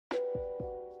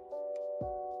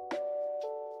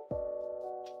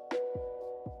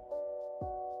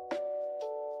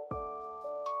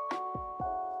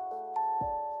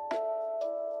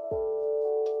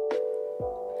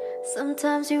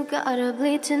Sometimes you gotta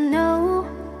bleed to know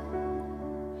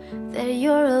that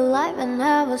you're alive and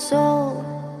have a soul.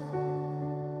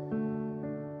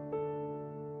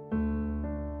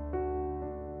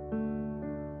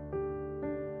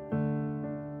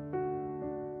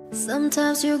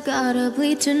 Sometimes you gotta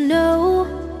bleed to know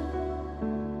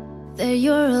that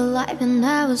you're alive and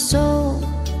have a soul.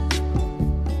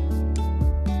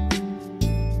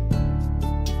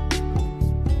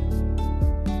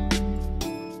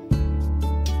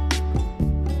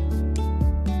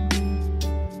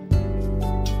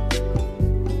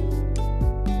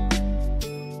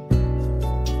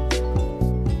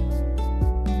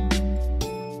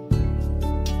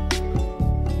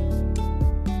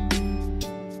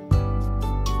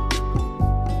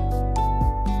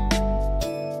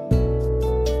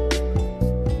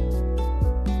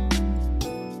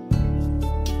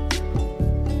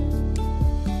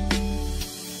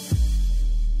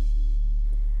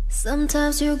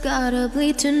 Sometimes you gotta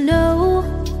bleed to know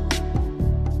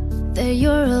that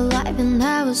you're alive and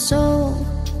have a soul.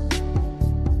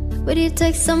 But it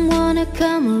takes someone to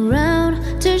come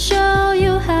around to show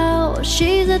you how.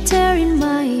 She's a tear in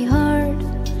my heart.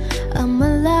 I'm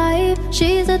alive,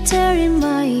 she's a tear in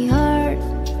my heart.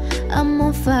 I'm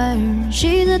on fire,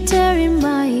 she's a tear in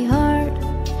my heart.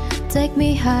 Take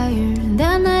me higher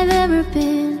than I've ever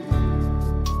been.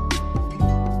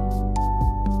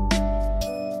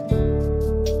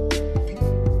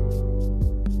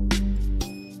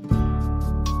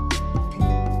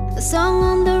 Song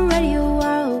on the radio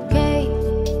are okay,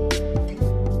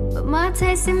 but my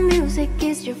taste in music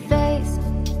is your face.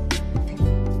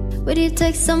 But it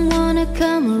takes someone to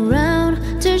come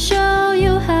around to show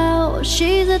you how.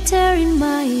 She's a tear in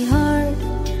my heart.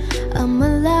 I'm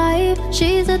alive,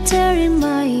 she's a tear in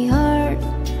my heart.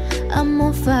 I'm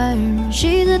on fire,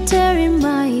 she's a tear in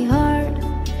my heart.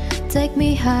 Take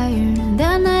me higher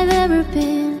than I've ever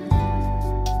been.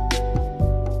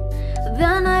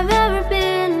 Than I've ever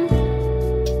been.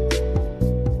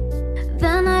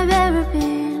 Than I've ever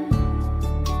been.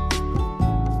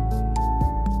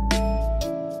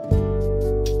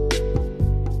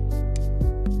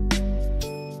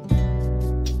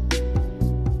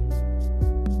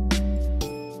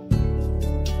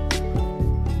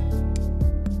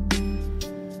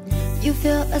 You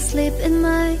fell asleep in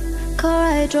my car,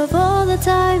 I drove all the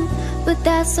time. But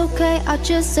that's okay, I'll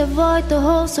just avoid the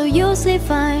hole so you'll sleep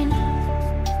fine.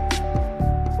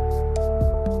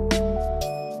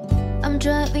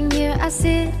 Driving here, I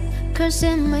sit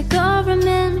cursing my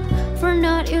government for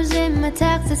not using my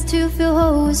taxes to fill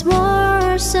holes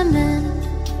more cement.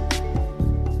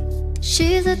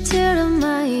 She's a tear of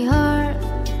my heart.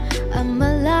 I'm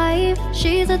alive,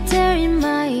 she's a tear in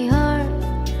my heart.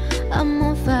 I'm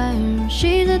on fire,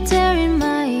 she's a tear in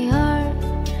my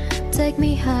heart. Take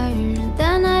me higher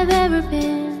than I've ever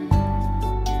been.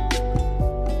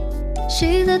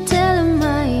 She's a tear of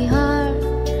my heart.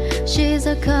 She's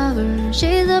a cover,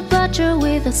 she's a butcher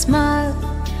with a smile.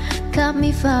 Got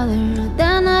me farther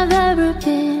than I've ever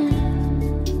been.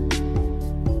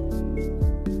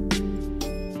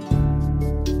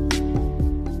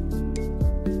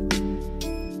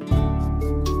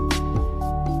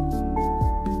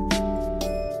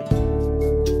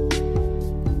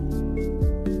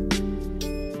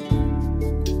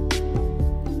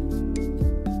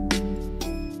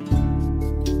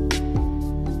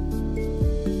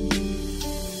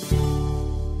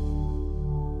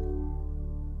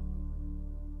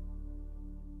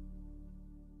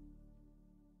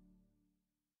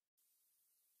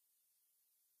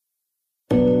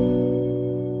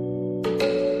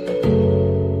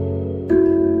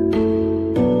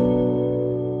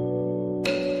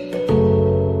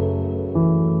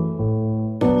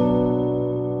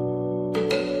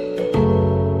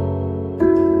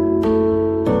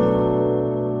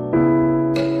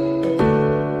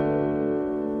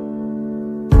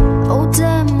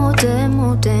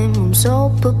 I'm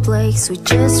so perplexed with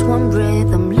just one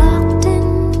breath. I'm locked in.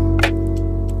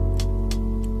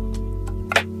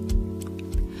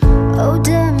 Oh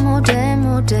damn, oh damn,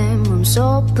 oh damn, I'm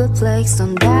so perplexed,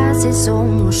 and that is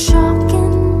almost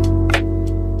shocking.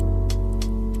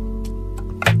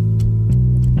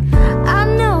 I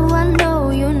know,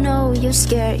 you know, you're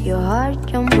scared. Your heart,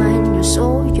 your mind, your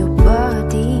soul, your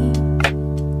body.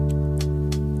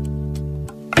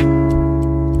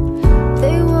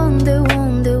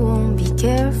 They won't be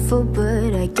careful,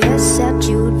 but I guess that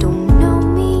you don't know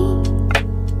me.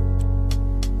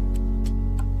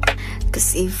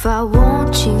 'Cause if I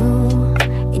want you,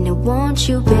 and I want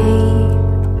you, babe,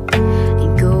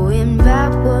 and going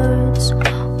backwards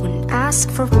when I ask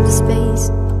for the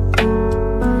space.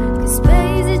 'Cause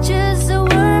space is just a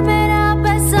word made up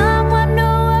by someone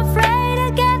who afraid to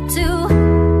get too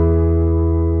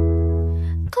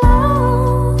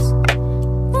close.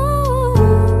 Ooh,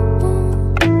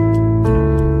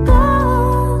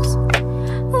 close.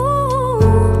 Ooh,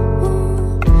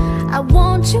 I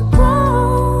want you close.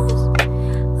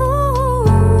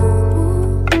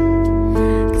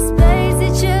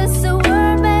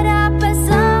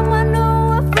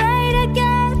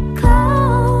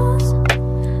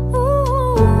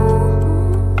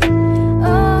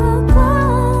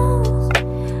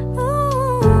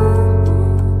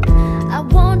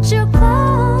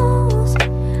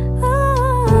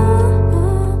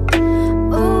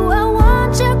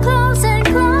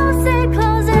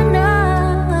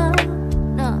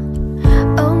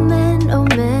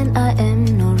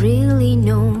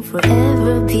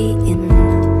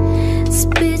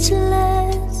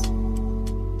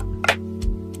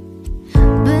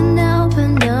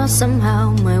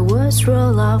 Somehow my words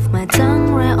roll off my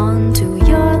tongue right onto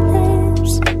your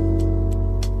lips.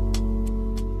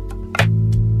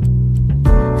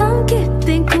 I'm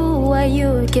keeping cool while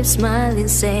you keep smiling,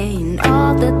 saying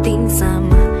all the things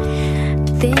I'm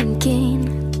thinking.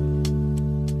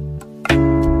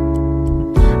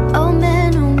 Oh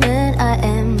man, I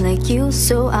am like you,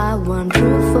 so I want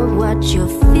proof of what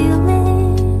you're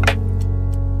feeling.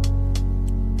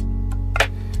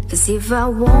 'Cause if I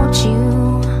want you,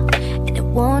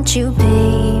 want you,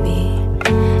 baby,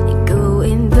 and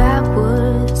going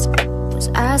backwards was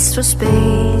ask for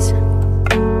space.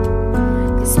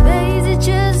 'Cause space is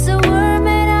just a word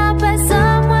made up by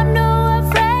someone who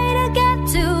afraid to get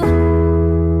too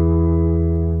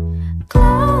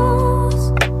close.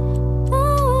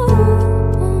 Ooh,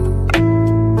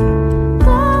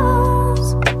 close.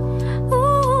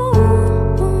 Ooh,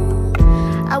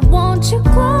 I want you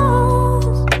close.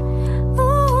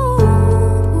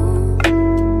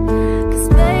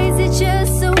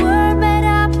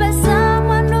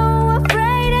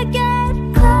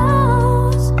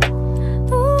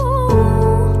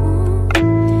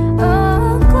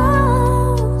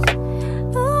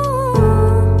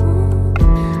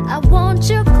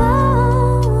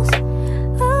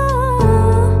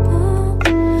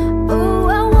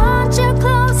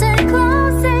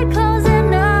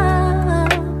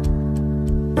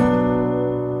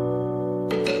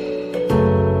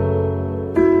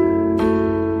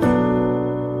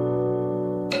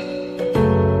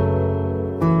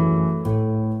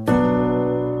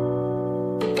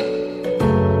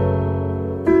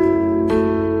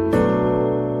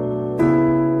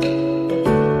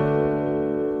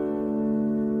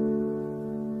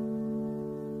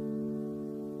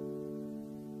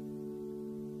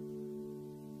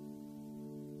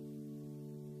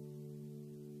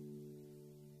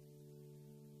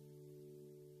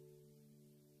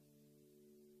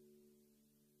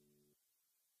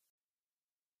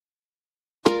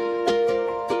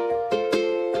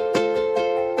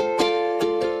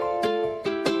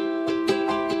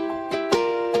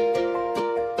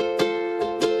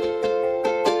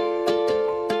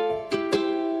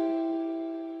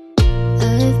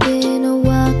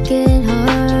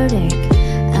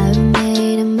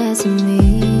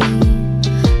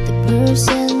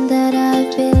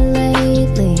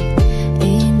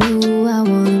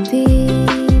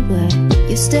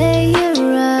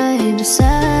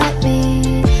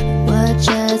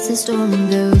 The storm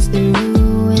blows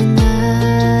through and I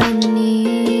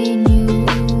need you.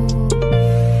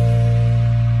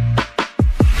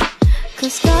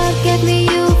 'Cause God gave me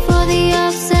you for the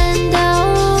ups and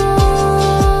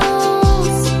downs.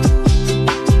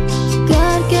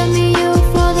 God gave me you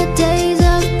for the days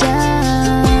of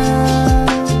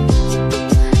doubt.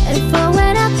 And for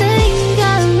when I think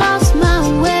I lost my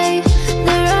way,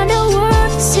 there are no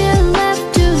words still left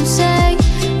to say.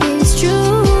 It's true.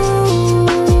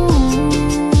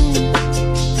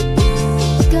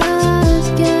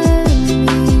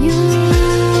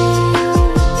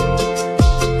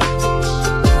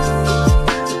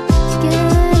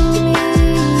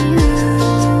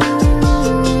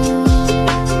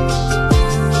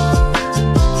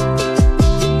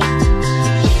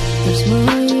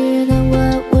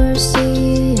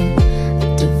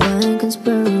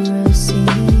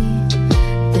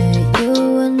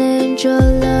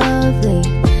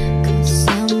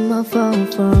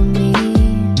 For me,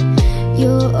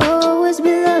 you'll always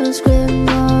be love's great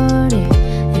morning,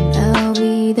 and I'll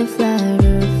be the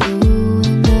flatter fool,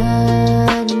 and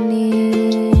I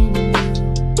need you.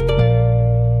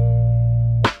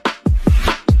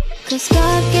 'Cause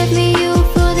God gave me you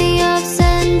for the ups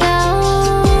and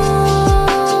downs.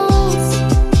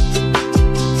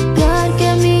 God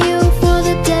gave me you for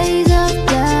the days of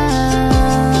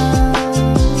doubt.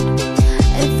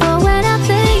 And for when I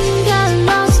think I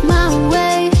lost my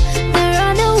way, there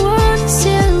are no words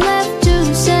still left to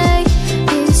say.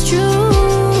 It's true.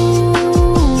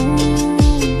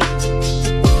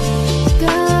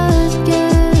 God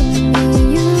gave me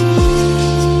you.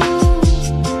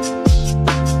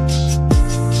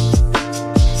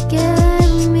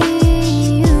 Give me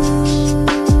you.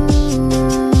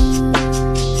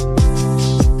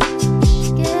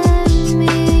 Give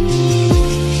me.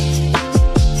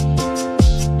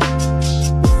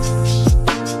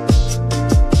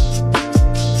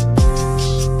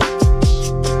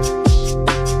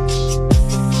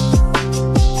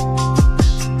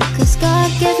 'Cause God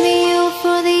gave me you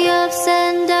for the ups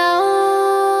and downs.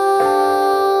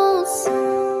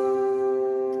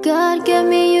 God gave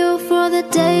me you for the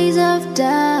days of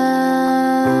doubt.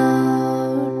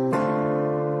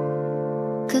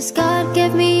 'Cause God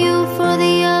gave me you for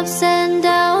the ups and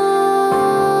downs.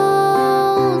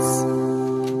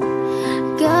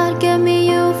 God gave me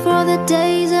you for the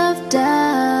days of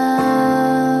doubt.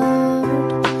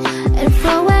 And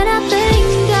for when I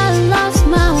think I lost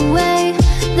my way,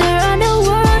 there are no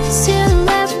words still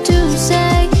left to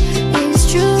say. It's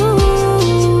true.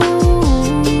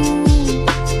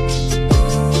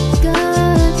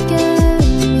 God gave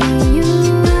me you.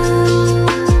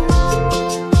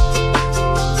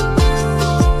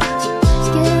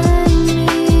 Give me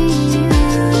you.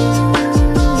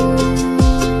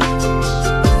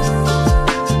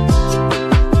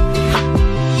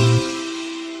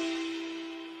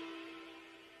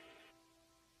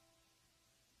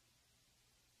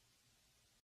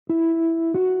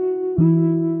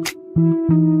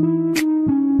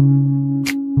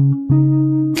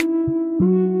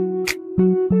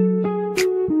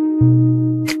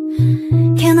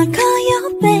 Can I call you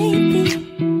baby?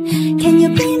 Can you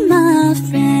be my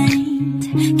friend?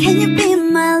 Can you be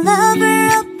my lover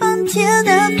up until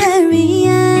the very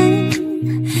end?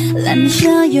 Let me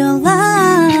show you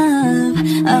love,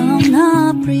 I'll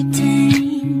not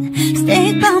pretend. Stay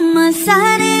by my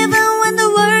side even when the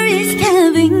world is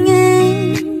caving in.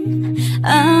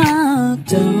 Oh,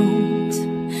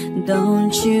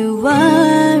 don't you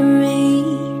worry,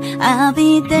 I'll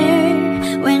be there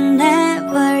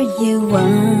whenever you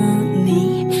want me.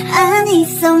 I need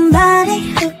somebody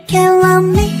who can love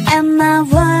me at my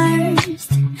worst.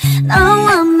 No,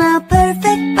 I'm not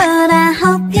perfect, but I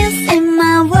hope you see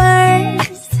my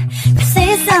worst. 'Cause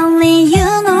it's only you,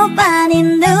 nobody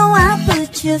knew I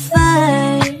put you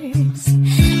first.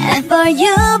 And for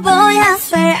you, boy, I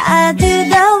swear I do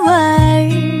the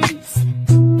worst.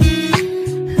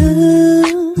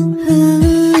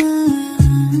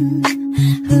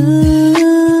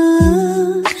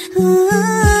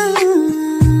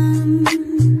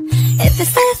 If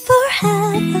it's set for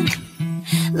heaven,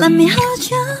 let me hold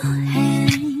your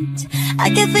hand. I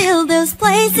can feel those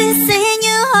places in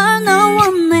your heart no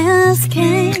one else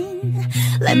can.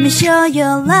 Let me show you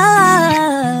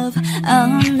love,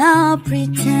 I'll not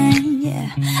pretend, yeah.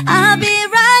 I'll be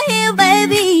right here,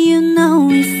 baby, you know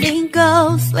we sink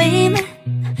or swim.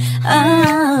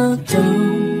 Oh,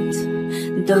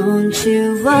 don't you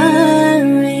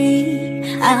worry,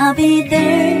 I'll be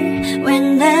there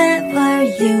whenever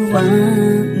you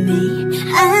want me.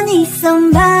 I need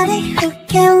somebody who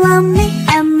can love me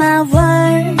at my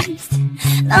worst.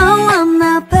 No, I'm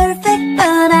not perfect,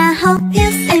 but I hope you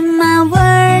see my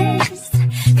worst.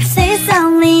 'Cause it's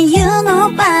only you,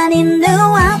 nobody knew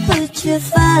I put you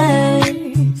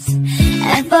first.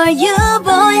 And for you,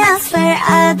 boy, I swear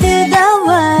I do the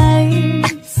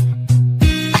worst.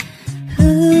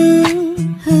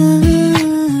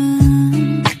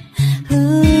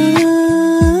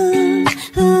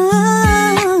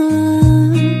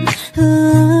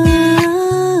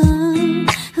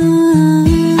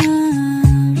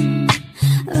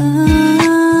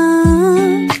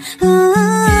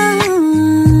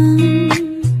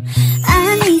 I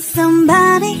need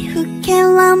somebody who can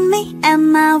love me at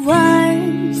my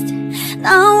worst.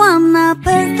 No, I'm not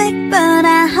perfect, but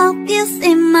I hope you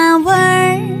see my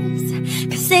worst.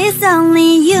 'Cause it's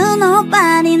only you,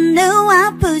 nobody knew I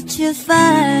put you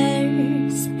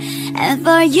first. And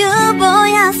for you, boy,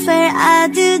 I swear I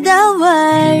do the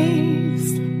worst.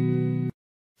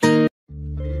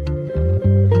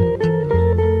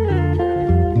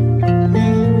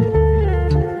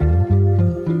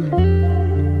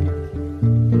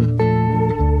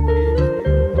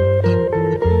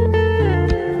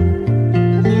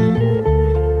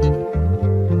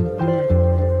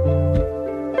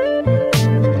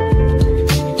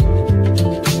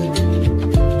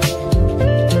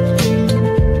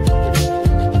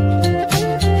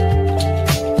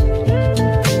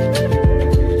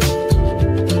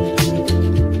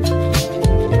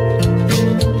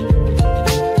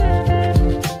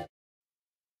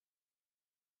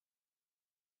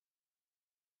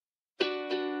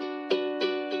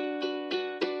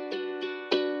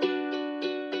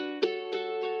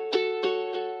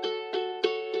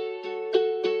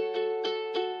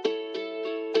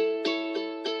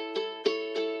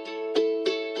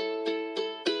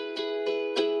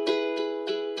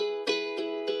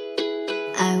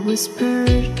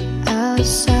 whispered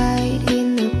outside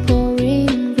in the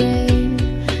pouring rain,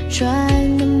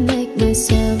 trying to make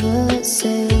myself a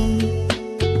sound.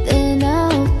 Then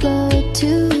I'll blow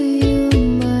to you,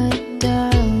 my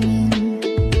darling,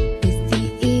 with the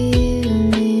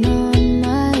evening on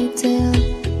my tail.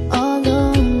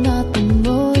 Although not the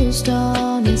most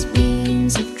honest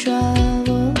means of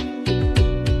travel,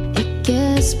 it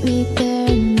gets me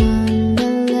there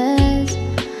nonetheless.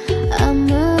 I'm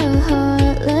a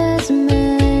heartless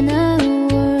man at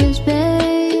worst,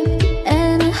 babe,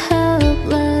 and a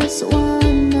helpless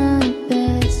one at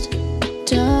best.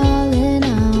 Darling,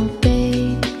 I'll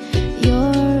bathe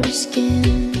your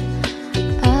skin,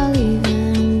 I'll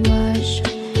even wash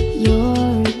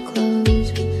your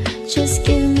clothes. Just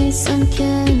give me some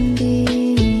candy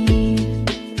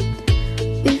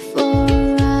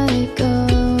before I go.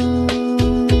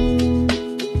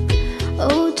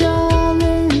 Oh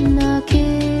darling, I'll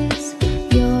kiss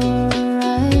your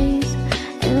eyes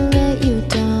and let you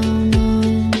down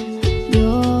on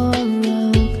your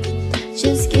rug.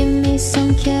 Just give me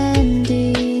some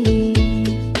candy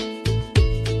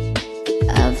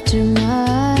after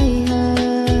my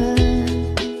hug.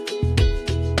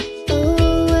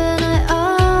 Oh, and I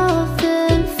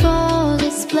often fall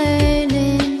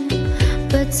explaining,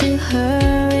 but to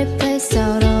her it plays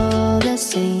out all the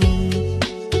same.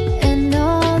 And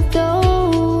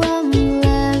although I'm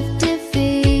left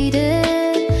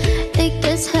defeated, it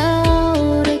gets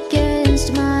held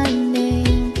against my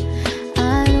name.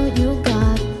 I know you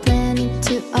got plenty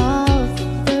to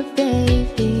offer,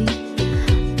 baby,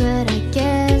 but I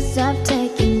guess I've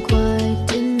taken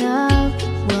quite enough.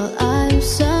 Well, I'm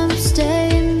some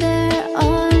staying there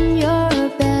on your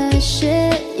bed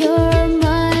sheet. You're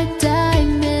my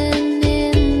diamond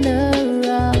in the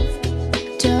rough.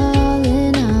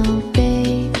 Darling, I'll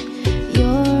bathe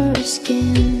your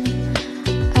skin,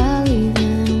 I'll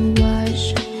even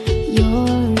wash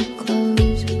your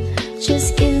clothes.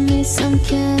 Just give me some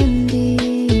candy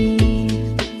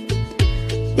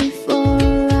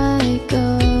before I go.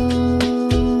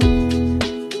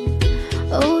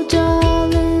 Oh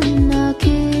darling, I'll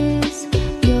kiss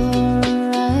your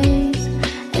eyes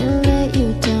and let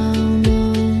you down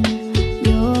on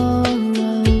your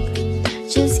rug.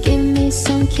 Just give me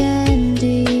some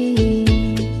candy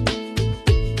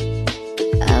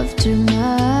after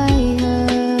my hug.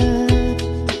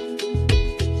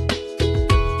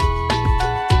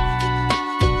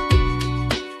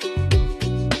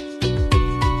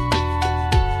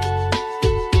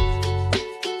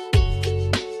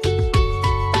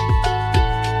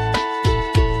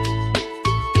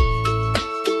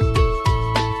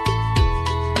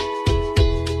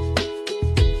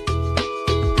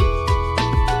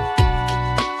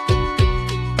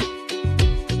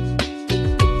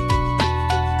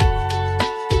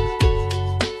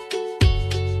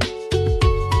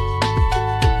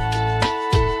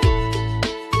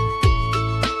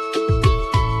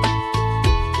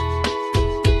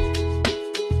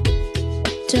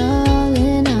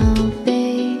 Darling, I'll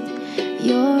bathe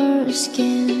your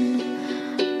skin,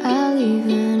 I'll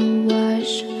even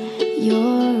wash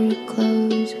your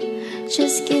clothes.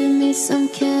 Just give me some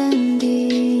candy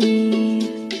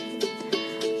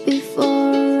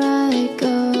before I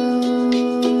go.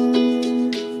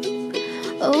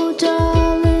 Oh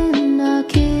darling, I'll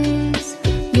kiss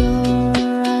your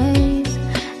eyes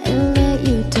and let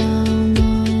you down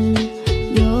on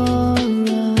your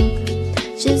rug.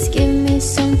 Just give me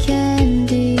some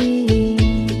candy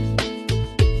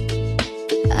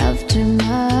after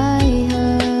my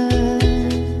hug.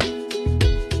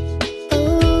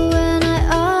 Oh, and I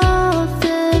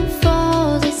often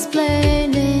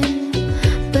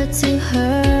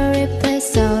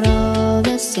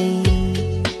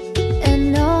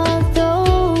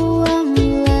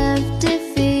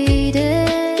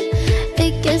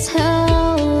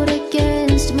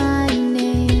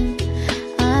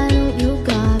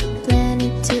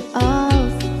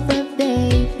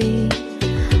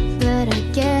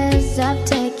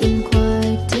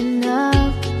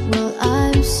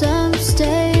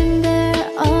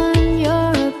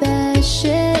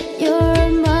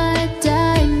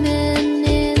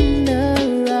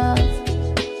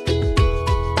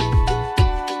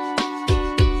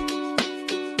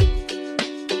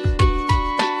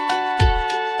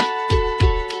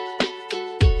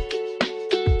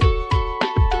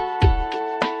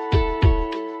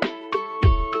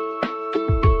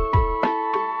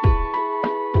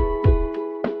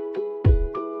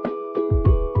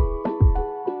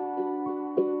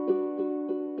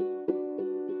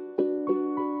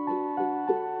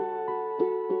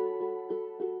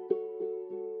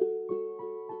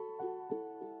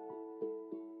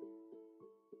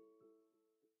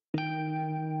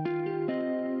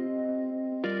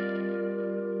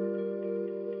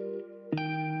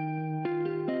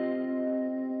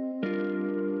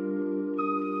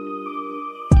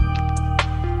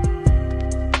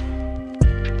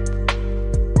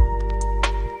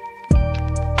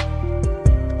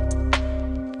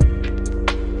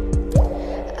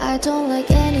don't like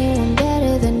anyone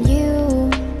better than you.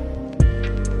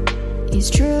 It's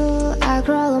true, I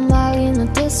crawl a mile in a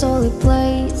desolate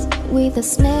place with the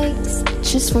snakes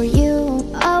just for you.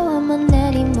 Oh, I'm an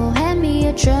animal, hand me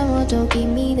a tremor, don't give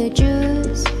me the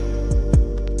juice.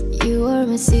 You are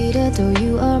my citadel,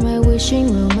 you are my wishing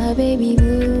well, my baby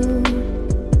blue.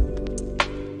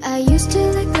 I used to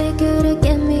like liquor to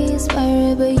get me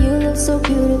inspired, but you look so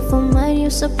beautiful, my new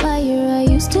supplier. I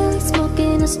used to like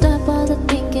smoking to stop all the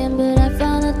thinking, but I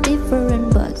found a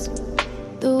different buzz.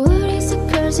 The word is a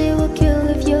curse, it will kill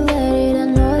if you let it. I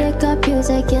know they got pills,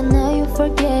 I can now you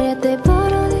forget it. They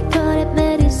bottle, they call it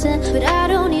medicine, but I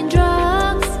don't need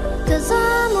drugs, cause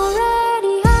I'm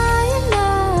already high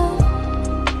enough.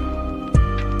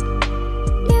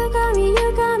 You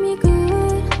got me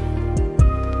good.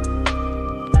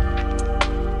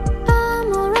 I'm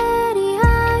already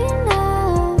high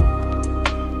enough.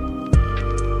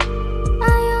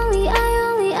 I only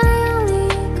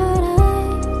got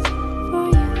eyes for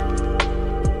you.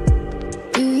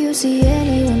 Do you see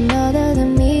anyone other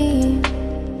than me?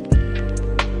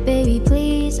 Baby,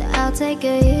 please, I'll take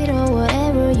a hit or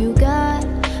whatever you got.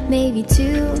 Maybe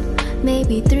 2,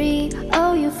 maybe 3.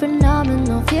 Oh, you're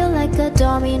phenomenal, feel like a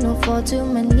domino, fall to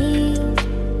my knees.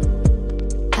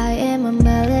 I am a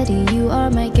melody, you are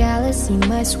my galaxy,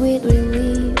 my sweet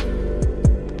relief.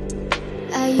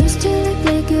 I used to like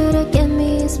liquor to get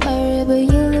me inspired, but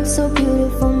you look so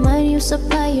beautiful, my new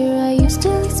supplier. I used to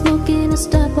like smoking to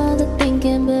stop all the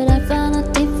thinking, but I found a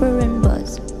different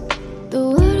buzz. The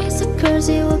word is a curse,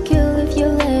 it will kill if you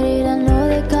let it. I know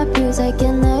they got pills, I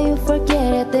can now you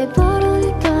forget it. They bottle,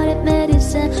 they call it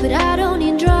medicine, but I don't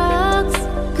need drugs,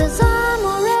 cause I'm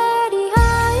already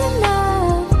high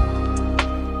enough.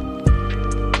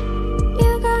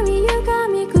 You got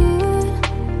me good.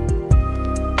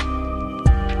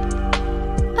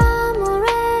 I'm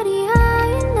already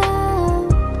high enough.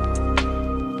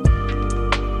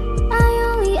 I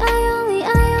only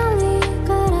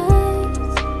got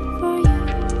eyes for you.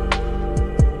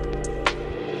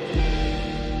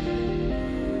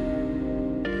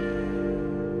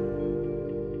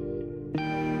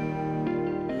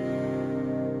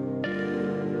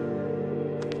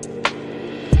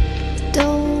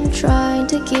 Don't try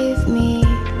to give me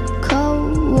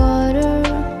cold water,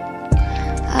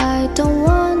 I don't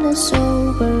wanna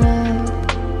sober up.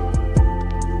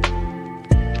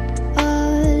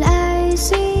 All I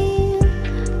see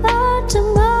are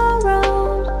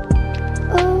tomorrow.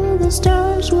 All the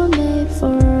stars were made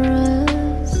for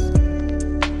us,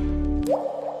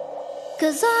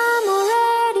 cause I'm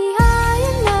already high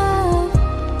enough.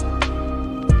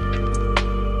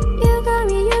 You got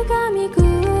me good.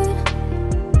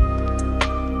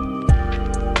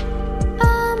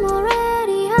 I'm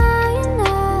already high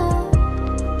enough.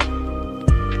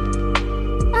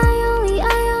 I only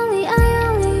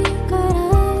got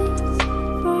eyes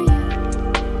for you.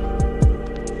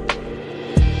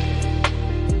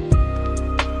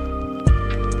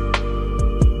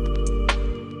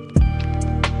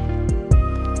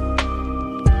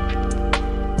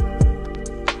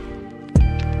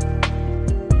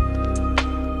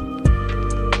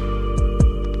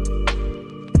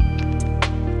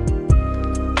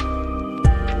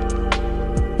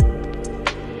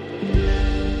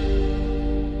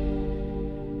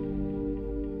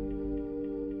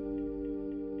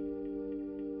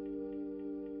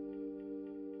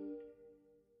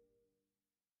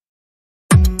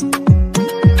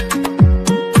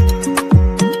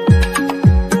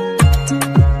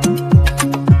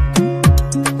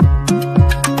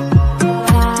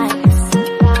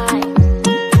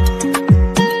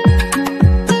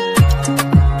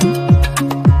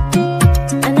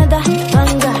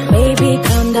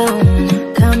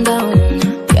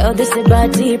 This a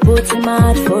body put him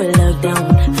out for lockdown,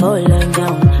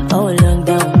 oh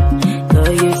lockdown.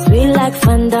 Girl, you sweet like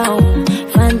fun down.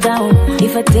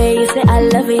 If I tell you say I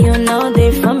love you, you know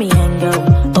they from me and go,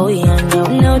 oh yeah, no.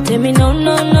 No, tell me no,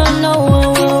 oh,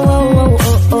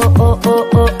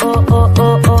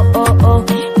 oh.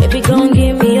 Baby, gon'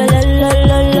 give me a la.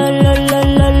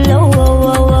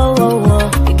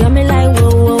 You got me like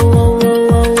whoa.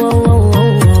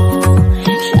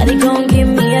 Shawty gon' give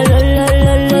me a la.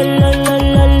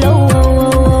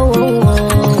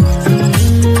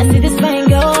 I see this fine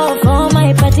girl for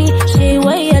my party, she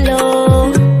way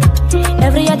yellow.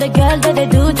 Every other girl that they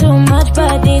do too much,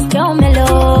 but this girl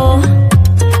mellow.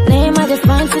 Name of the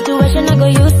fine situation, I go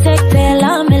use tech, tell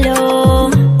I'm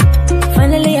mellow.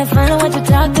 Finally I find out what to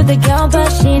talk to the girl, but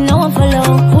she know I'm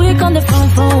follow. Who you on the phone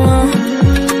for?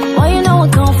 Why you know I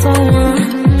come from?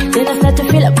 Then I start to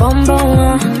feel a bum.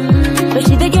 But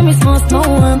she did give me small.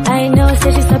 I know,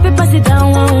 say she's happy.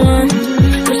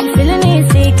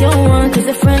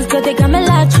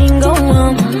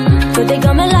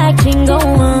 jingle.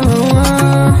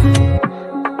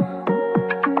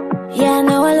 Yeah, I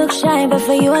know I look shy, but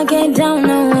for you I get down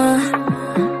low.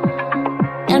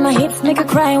 And my hips make her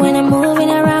cry when I'm moving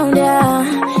around, yeah.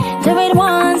 Do it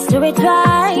once, do it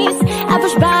twice. I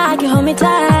push back, you hold me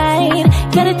tight.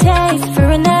 Get a taste for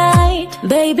a night.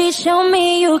 Baby, show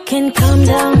me you can calm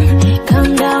down,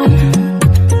 calm down.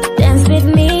 Dance with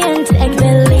me and take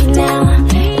the lead now,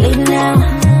 lead now.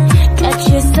 Got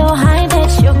you so high that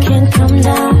you can't come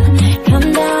down, come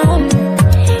down.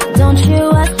 Don't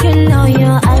you ask, you know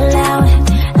you're allowed,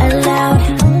 allowed.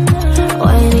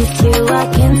 When it's you I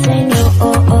can say no,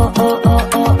 oh, oh, oh, oh,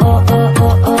 oh, oh, oh,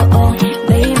 oh, oh, oh.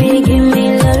 Baby, give me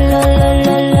lo, lo, lo,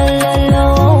 lo, lo, lo, lo,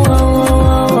 oh, oh,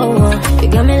 oh, oh, oh. You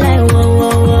got me like whoa,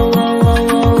 whoa, whoa, whoa, whoa,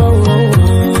 whoa, whoa, whoa.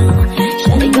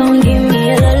 Shawty gon' give me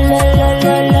a lo, lo, lo,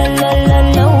 lo, lo, lo, lo,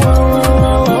 lo, oh,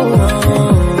 oh, oh,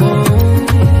 oh.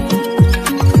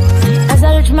 As I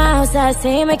reach my house, I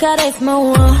say, make a race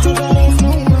more.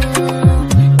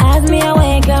 As me I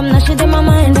wake up, now shit in my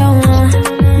mind, don't want.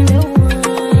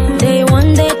 Day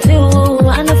one, day two,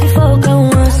 I know if you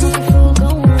focus.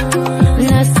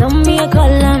 Now some me a call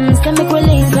them, send me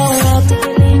release go up.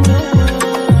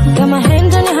 Got my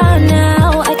hand on your heart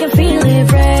now, I can feel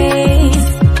it race.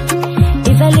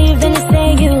 If I leave then you say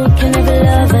you can never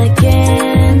love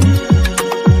again.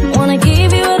 Wanna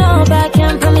give you it all back,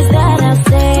 can't promise that I'll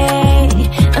stay.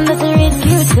 And that's a risk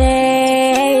you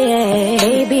take.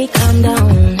 Baby, calm down,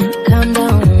 calm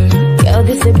down. Girl,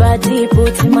 this is body,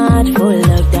 put him out for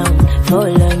lockdown, for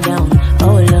long down,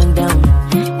 oh long down.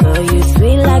 Girl, you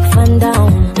sweet like fun down,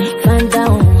 fun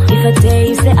down. If I tell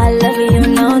you say I love you, you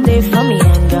know they for me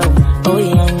and go, oh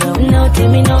yeah, no. No, tell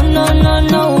me no, no, no,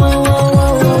 no, oh,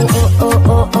 oh, oh, oh,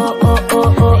 oh, oh, oh, oh,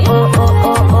 oh, oh, oh, oh,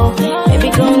 oh, oh. Baby,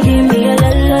 come give me a la,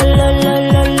 la, la, la,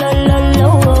 la, la, la, la,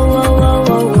 oh, oh, oh,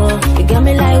 oh, oh. You got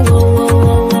me like whoa, whoa,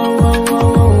 whoa, whoa, whoa,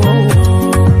 whoa,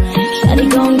 whoa. Shawty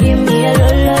gon' give me a la,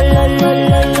 la, la, la,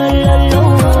 la, la, la, la, oh,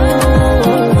 oh,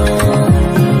 oh, oh.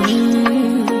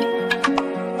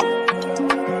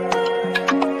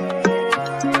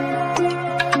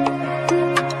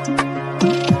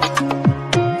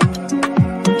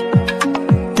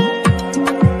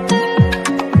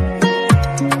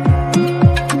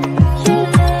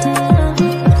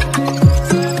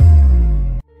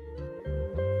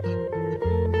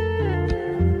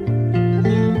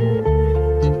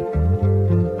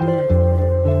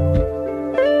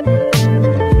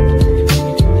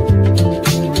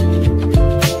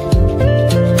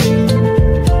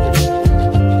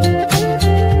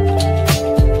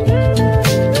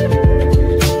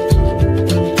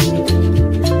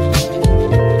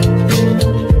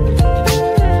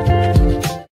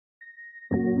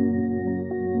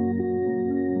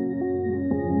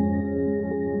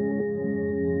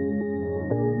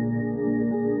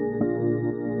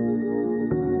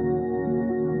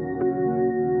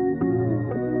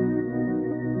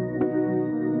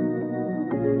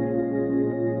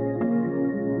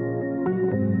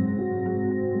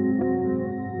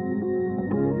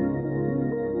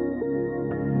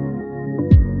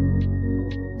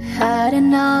 Had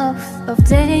enough of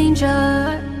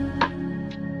danger.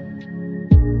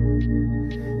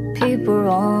 People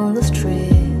on the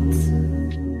streets.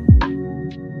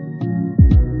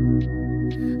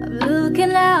 I'm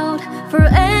looking out for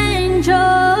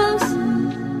angels.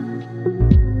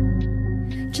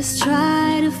 Just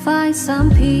try to find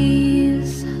some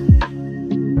peace.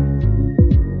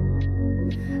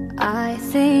 I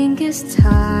think it's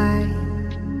time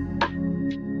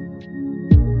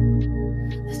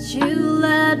you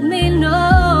let me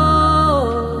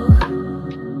know.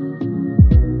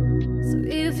 So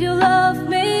if you love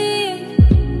me,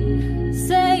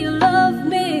 say you love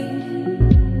me.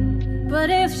 But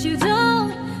if you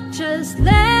don't, just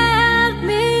let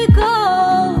me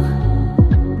go.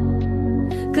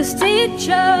 'Cause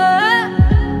teacher,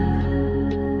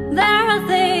 there are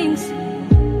things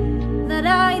that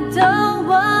I don't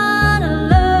wanna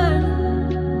learn.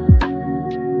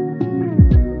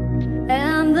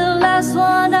 And the last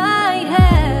one I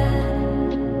had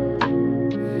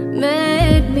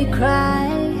made me cry.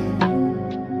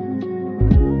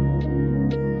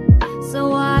 So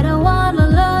I don't wanna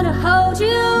learn to hold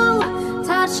you,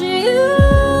 touch you,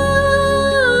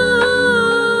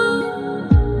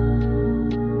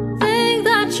 think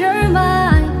that you're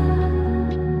mine.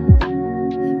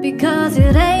 Because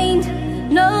it ain't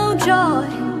no joy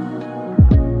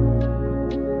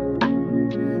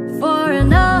for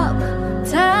an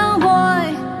uptown boy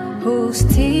whose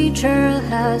teacher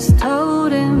has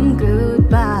told him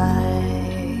goodbye,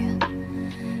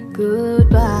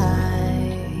 goodbye.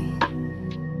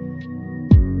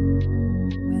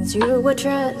 When you were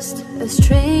just a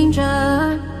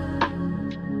stranger.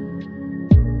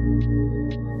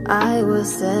 I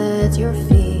was at your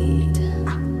feet.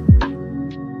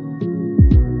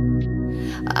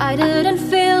 I didn't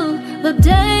feel the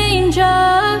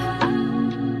danger.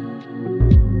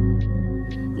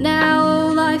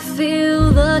 Now I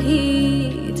feel the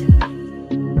heat.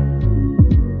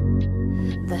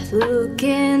 That look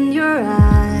in your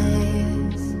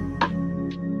eyes,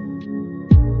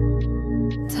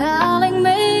 telling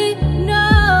me no.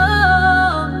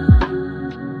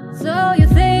 So you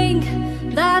think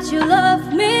that you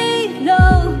love me,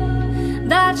 no,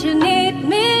 that you need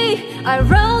me. I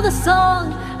wrote the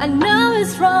song, I know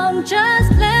it's wrong,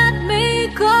 just let me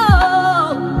go.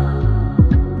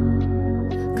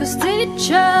 'Cause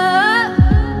teacher,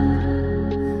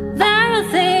 there are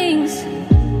things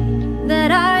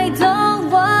that I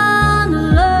don't want to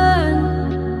learn.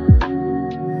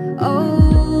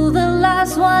 Oh, the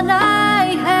last one I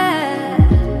had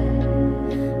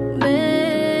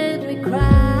made me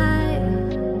cry.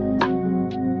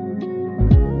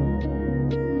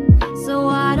 So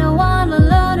I don't want to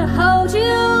learn to hold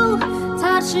you,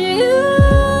 touch you,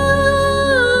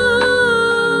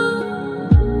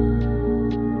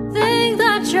 think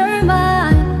that you're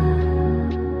mine,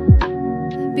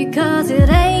 because it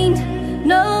ain't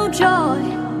no joy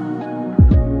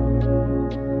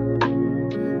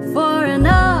for an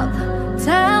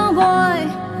uptown boy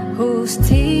whose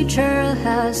teacher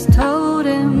has told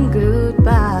him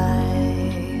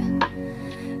goodbye,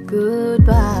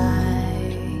 goodbye.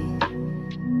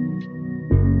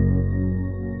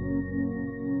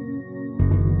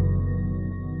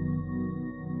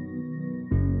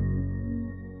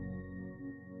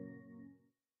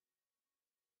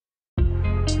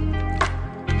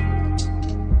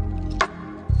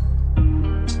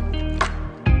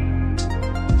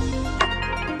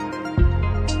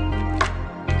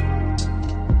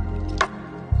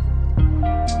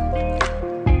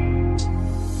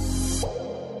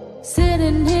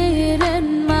 Sitting here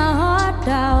in my heart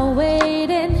now,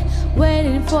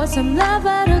 waiting for some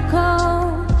lover to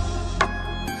call.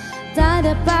 Died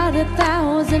about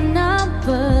 1,000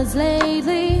 numbers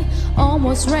lately,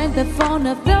 almost ran the phone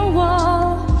off the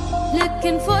wall.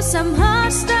 Looking for some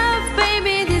hot stuff,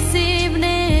 baby, this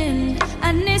evening.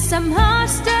 I need some hot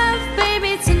stuff,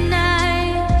 baby,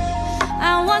 tonight.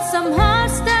 I want some hot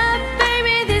stuff,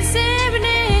 baby, this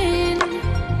evening.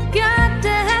 Got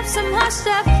to have some hot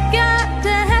stuff, got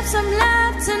to have some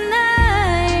love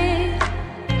tonight.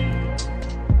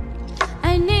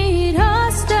 I need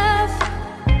hot stuff,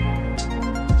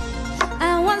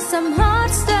 I want some hot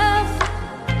stuff.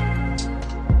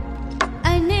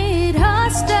 I need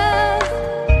hot stuff.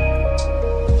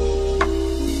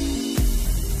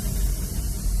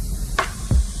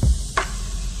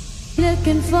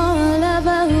 Looking for a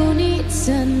lover who needs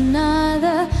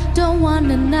another. Don't want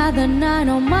another night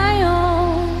on my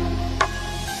own.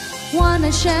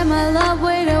 Wanna share my love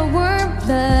with a warm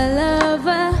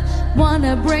lover.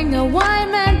 Wanna bring a white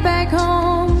man back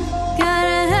home.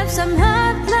 Gotta have some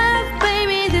hot love,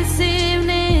 baby, this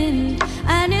evening.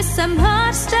 I need some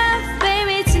hot stuff,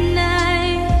 baby,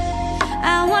 tonight.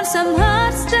 I want some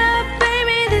hot stuff,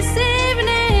 baby, this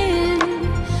evening.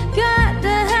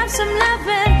 Gotta have some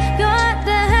loving,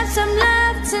 gotta have some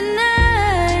love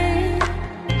tonight.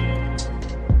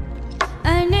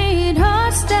 I need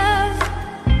hot stuff,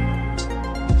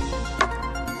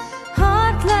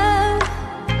 hot love.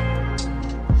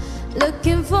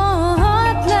 Looking for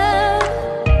hot love.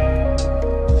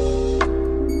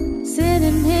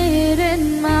 Sitting here in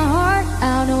my heart,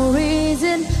 out no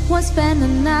reason. Won't spend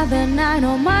another night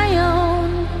on my own.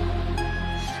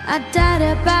 I died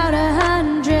about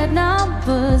 100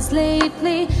 numbers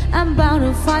lately. I'm bound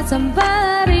to find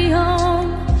somebody home.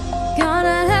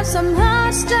 Gonna have some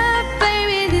hot stuff,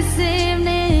 baby, this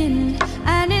evening.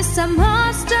 I need some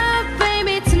hot stuff,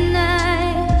 baby,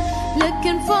 tonight.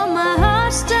 Looking for my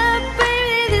hot stuff,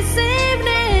 baby, this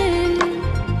evening.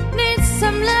 Need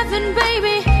some loving,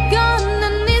 baby, gonna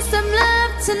need some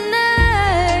love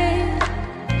tonight.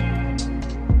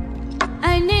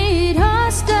 I need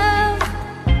hot stuff,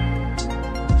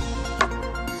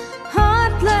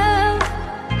 hot love.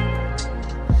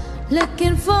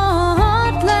 Looking for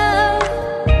hot love.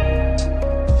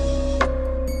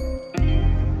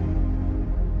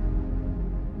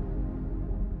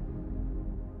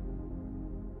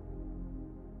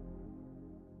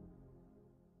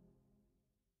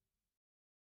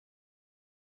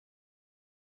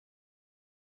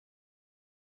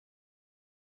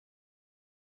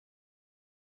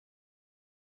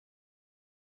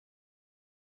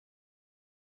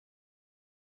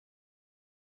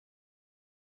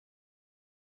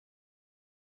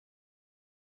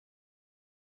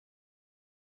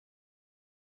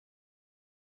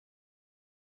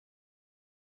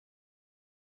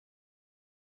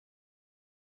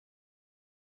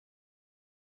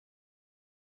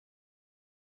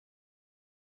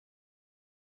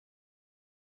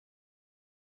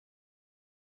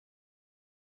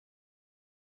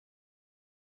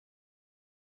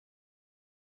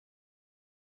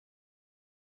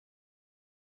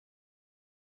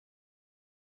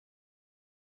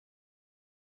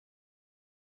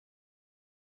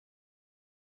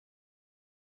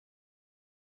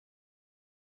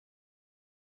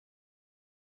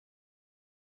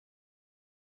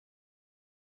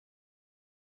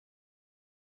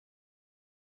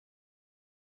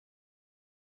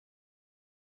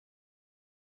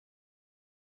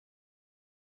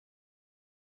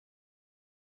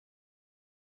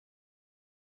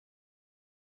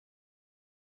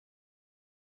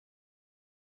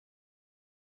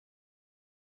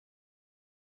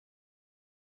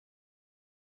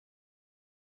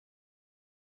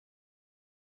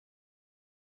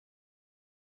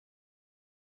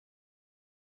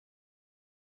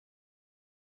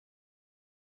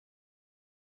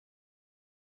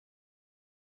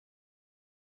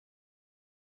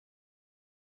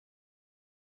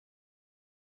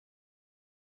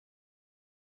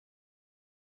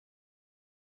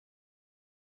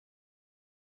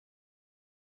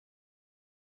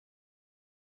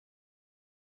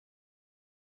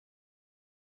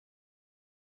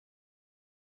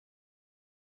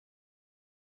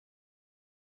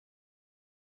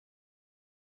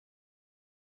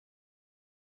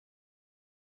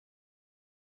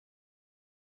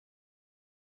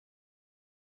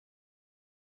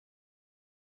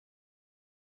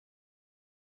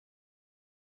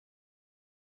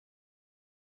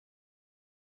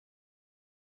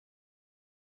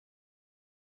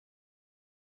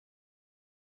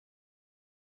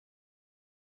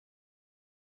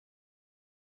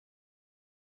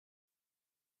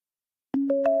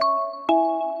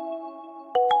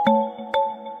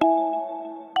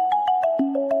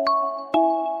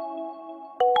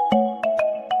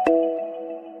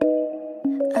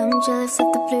 jealous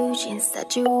of the blue jeans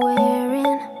that you're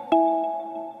wearing,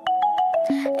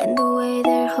 and the way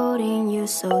they're holding you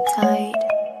so tight.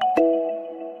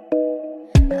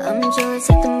 I'm jealous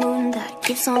of the moon that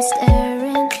keeps on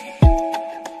staring,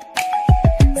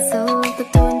 so love the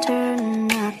door and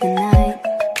turn up the night.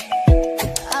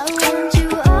 I want you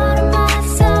all to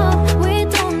myself, we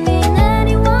don't need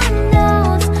anyone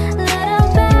else. Let our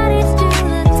bodies do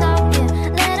the talking,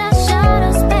 let our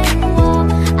shadows paint the wall.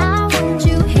 I want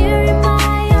you here in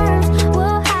my arms,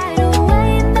 we'll hide away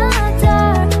in the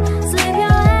dark. Slip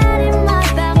your head in my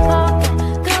back pocket,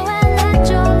 go and let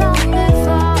your longing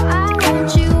fall. I want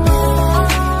you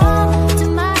all to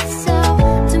myself,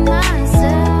 to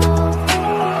myself.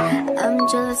 I'm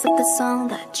jealous of the song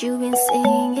that you've been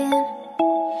singing,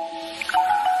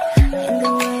 and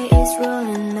the way it's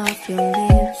rolling off your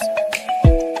lips.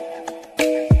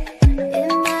 It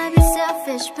might be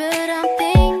selfish, but I'm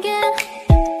thinking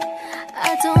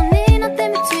I don't need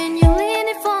nothing between you,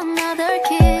 leaning for another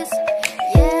kiss.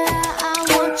 Yeah, I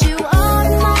want you all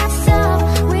to myself,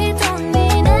 we don't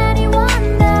need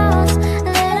anyone else.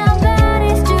 Let our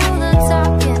bodies do the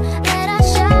talking, let our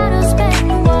shadows paint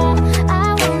the wall. I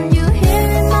want you here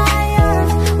in my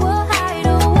arms, we'll hide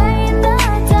away in the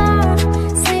dark.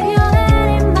 Save your head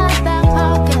in my back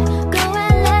pocket, go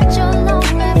and let your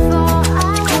longing fall. I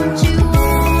want you all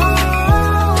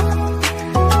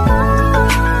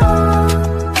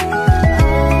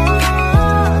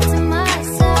to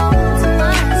myself,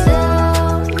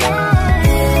 yeah.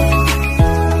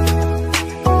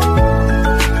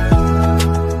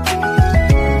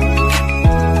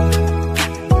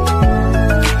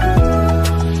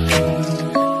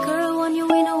 Girl, I want you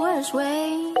in a worse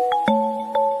way.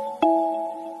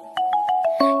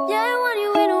 Yeah, I want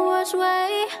you in a worse way.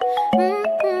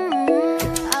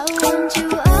 I want you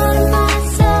all to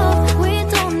myself, we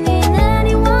don't need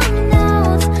anyone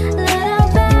else. Let our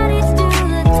bodies do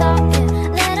the talking,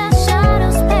 let our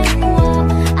shadows paint the wall.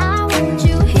 I want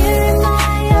you here in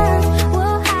my arms,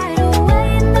 we'll hide away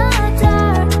in the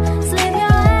dark. Slip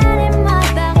your head in my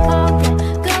back pocket,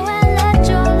 go and let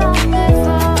your longing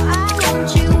fall. I want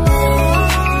you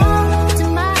all to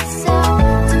myself,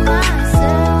 to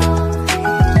myself.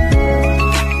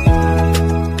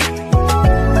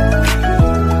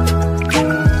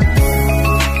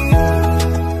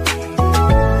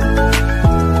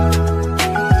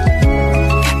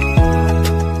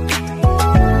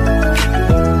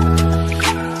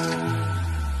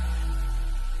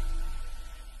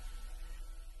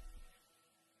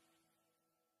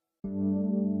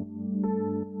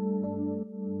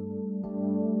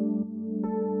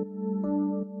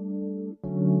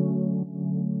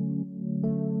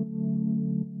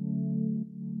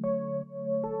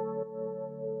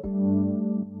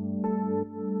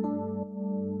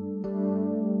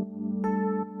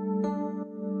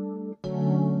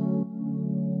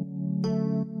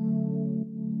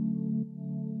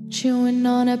 Chewing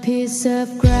on a piece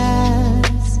of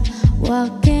grass,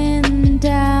 walking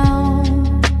down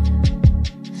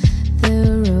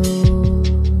the road.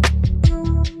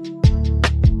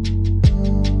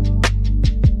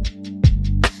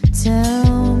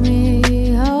 Tell me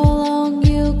how long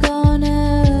you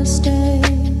gonna stay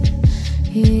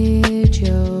here,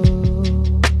 Joe.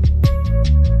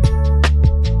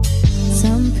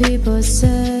 Some people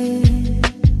say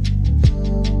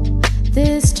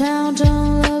this town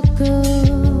don't look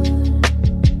good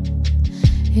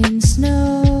in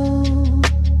snow.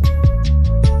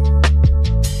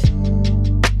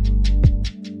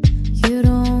 You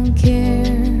don't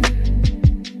care,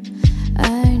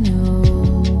 I know.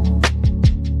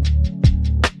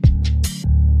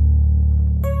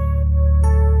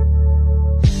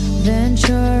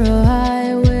 Ventura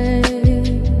Highway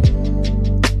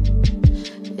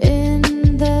in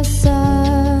the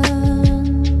sunshine,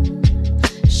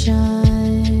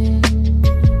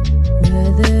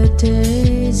 where the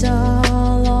days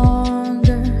are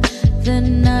longer, the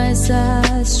nights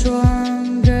are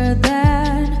stronger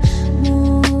than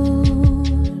moonshine.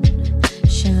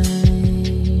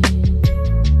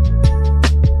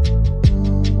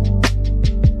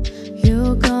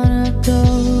 You're gonna go,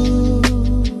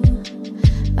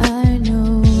 I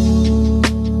know.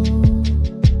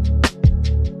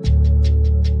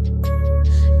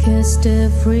 'Cause the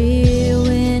free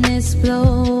wind is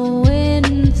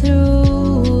blowing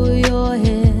through your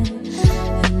head,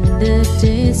 and the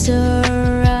days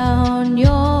around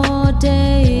your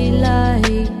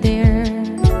daylight there.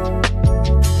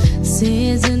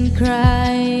 Season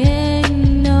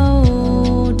crying,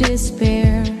 no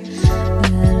despair.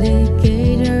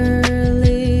 Alligator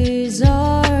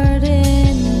lizard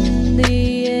in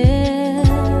the air.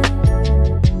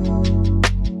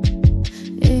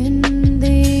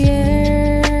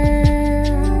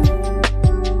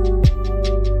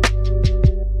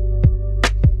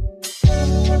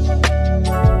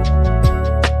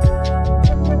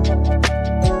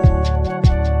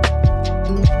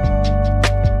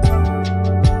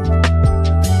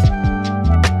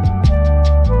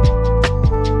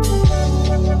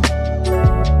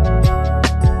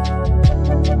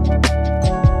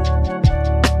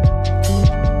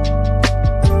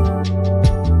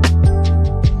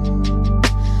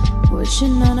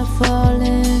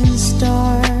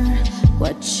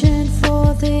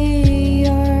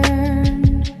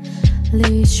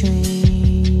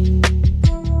 strained.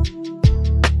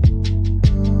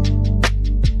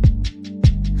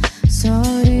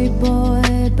 Sorry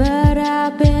boy, but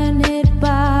I've been hit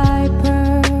by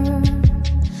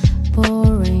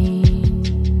purple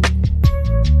rain.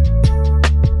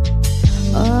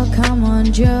 Oh come on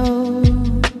Joe,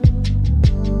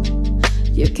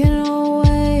 you can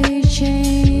always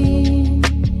change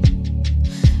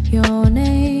your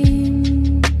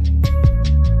name.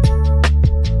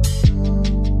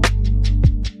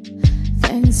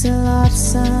 Thanks a lot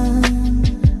son,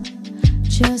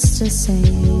 just the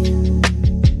same.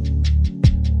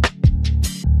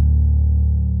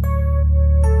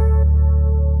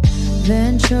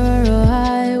 Ventura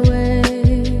Highway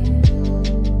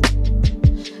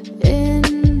in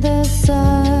the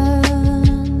sunshine,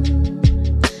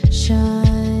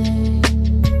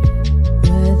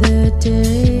 where the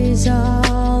days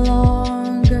are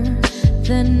longer,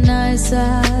 the nights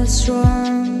are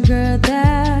stronger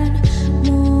than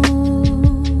moonshine.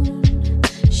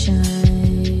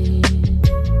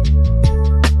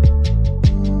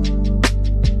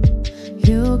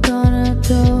 You're gonna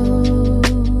go,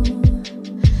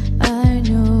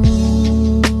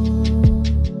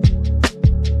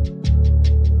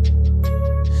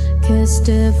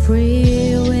 the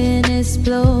free wind is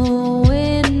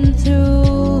blowing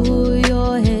through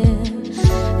your hair,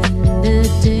 and the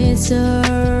days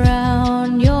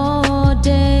around your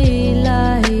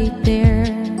daylight there.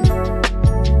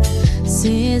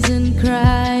 Season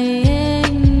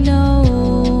crying,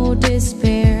 no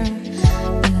despair.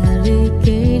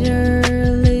 Alligator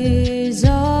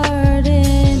lizard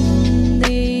in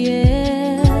the air.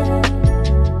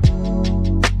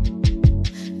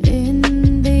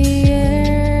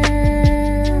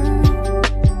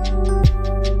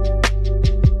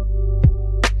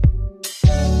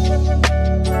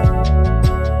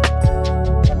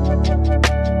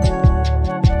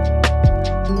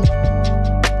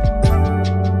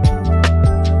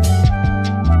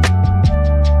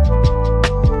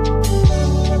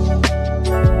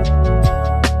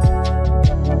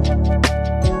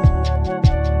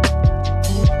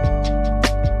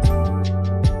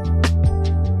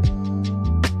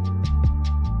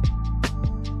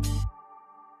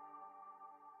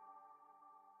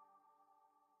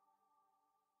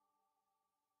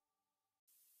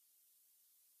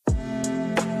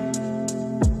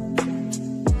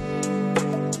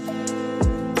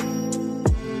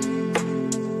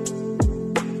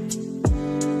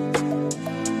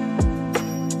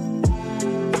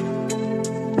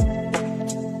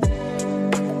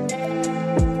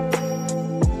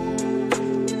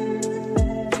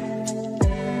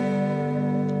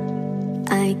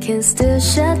 I can still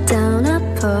shut down a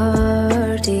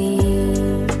party.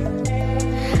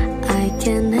 I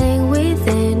can hang with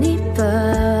anybody.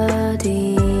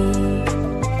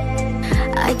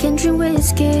 I can drink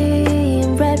whiskey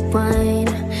and red wine,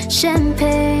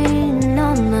 champagne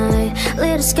all night,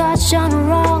 little scotch on the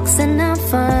rocks, and I'm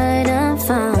fine, I'm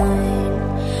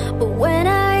fine. But when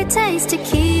I taste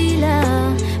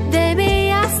tequila,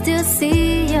 baby, I still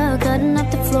see you cutting up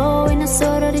the floor in a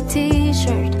sorority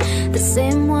t-shirt, the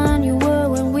same one you wore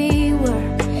when we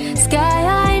were sky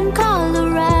high in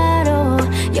Colorado.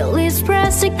 Your lips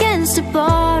pressed against the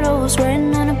bottle,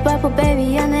 swearing on a Bible,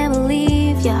 baby, I'll never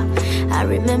leave ya. I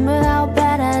remember how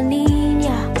bad I need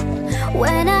ya.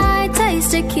 When I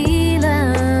taste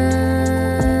tequila,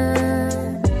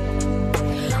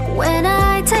 when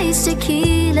I taste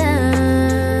tequila,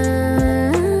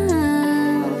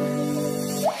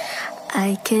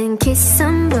 I can kiss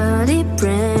somebody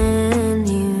brand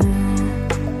new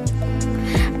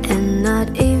and not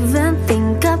even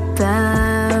think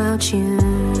about you.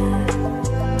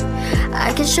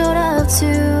 I can show up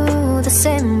to the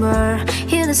same bar,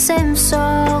 hear the same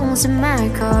songs in my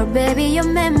car. Baby, your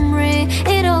memory,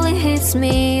 it only hits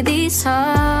me this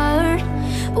hard.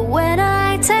 But when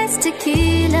I taste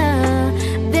tequila,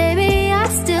 baby, I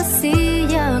still see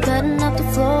you cutting up the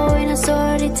floor in a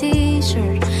sorority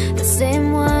t-shirt, the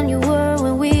same one you wore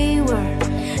when we were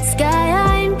sky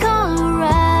high in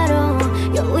Colorado.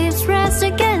 Your lips pressed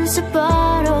against the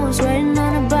bottle, swearing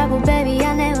on a Bible, baby,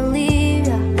 I'll never leave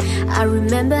ya. I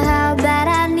remember how bad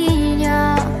I need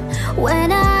ya.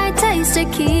 When I taste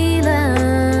tequila,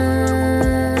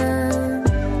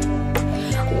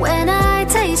 when I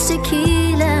taste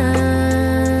tequila.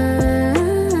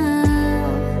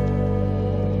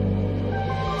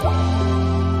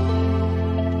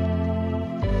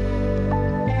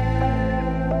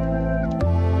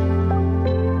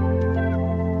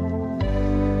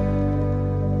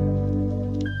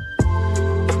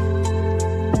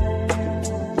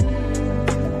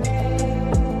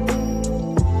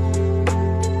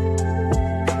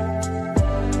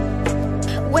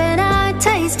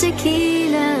 taste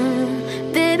tequila.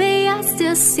 Baby, I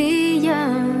still see ya.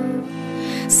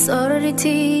 Saw the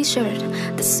t-shirt,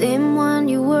 the same one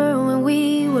you wore when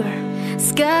we were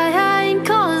sky high in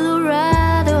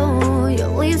Colorado. Your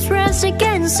lips pressed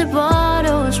against the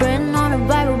bottles, written on a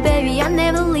Bible, baby, I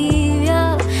never leave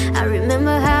ya. I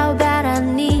remember how bad I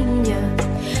need ya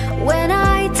when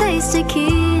I taste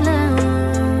tequila.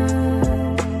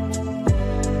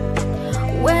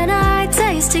 When I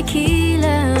taste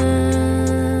tequila.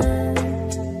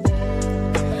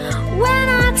 When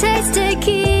I taste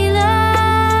tequila.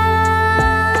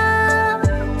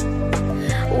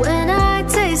 When I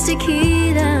taste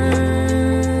tequila.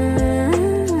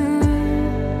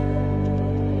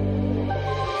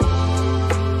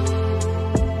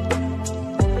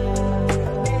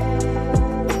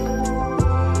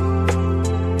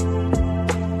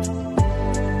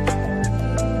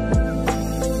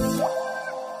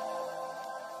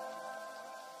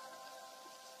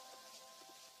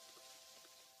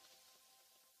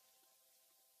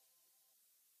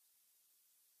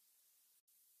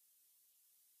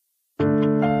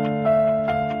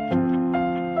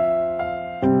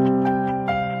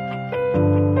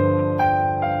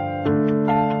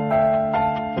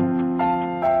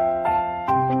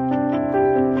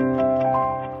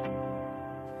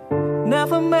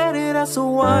 Never made it as a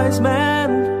wise man.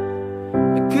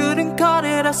 I couldn't cut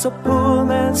it as a poor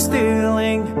man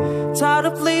stealing. Tired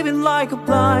of living like a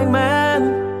blind man.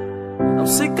 I'm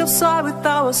sick of sight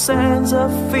without a sense of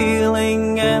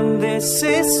feeling. And this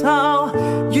is how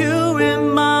you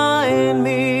remind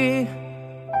me.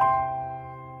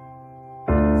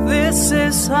 This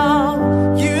is how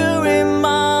you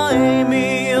remind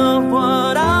me of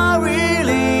what I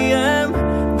really am.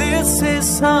 This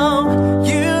is how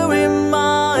you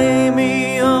remind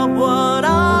me of what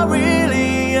I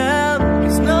really am.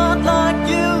 It's not like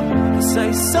you to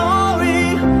say sorry.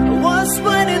 I was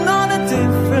waiting on a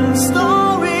different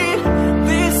story.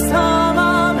 This time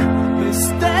I'm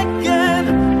mistaken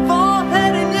for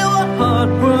handing you a heart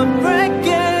worth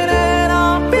breaking. And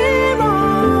I'll be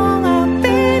wrong. I've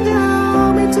been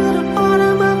down into the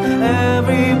bottom of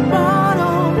every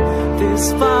bottle. These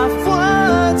 5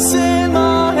 words in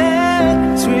my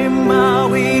head scream, are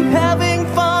we having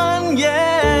fun?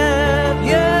 Yeah,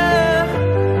 yeah,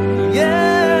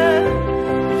 yeah,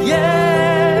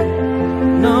 yeah.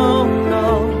 No, no,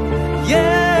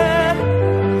 yeah,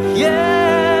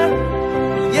 yeah,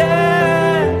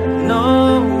 yeah. No,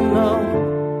 no.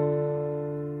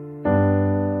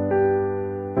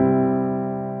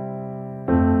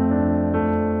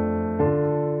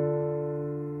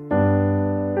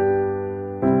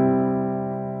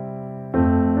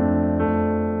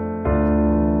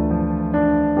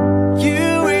 You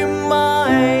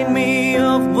remind me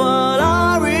of what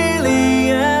I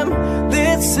really am.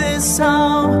 This is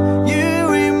how you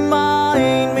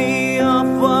remind me of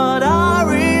what I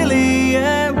really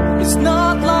am. It's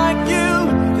not like you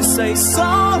to say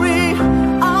sorry.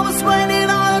 I was waiting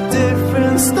on a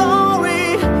different story.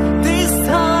 This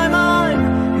time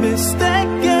I'm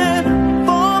mistaken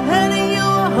for handing you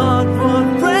a heart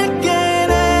worth breaking.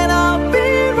 And I'll be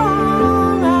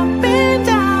wrong. I've been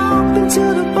down into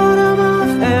the bottom of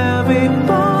every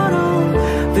bottle.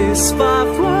 These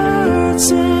 5 words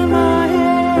in my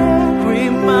head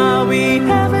scream, are we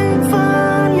having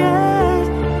fun yet?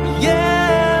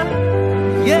 Yeah,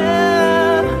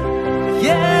 yeah,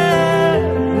 yeah.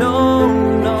 No,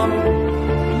 no.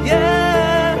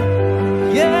 Yeah,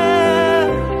 yeah,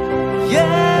 yeah.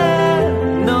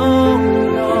 No,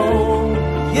 no.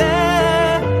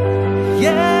 Yeah,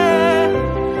 yeah,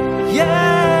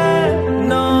 yeah.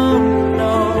 No,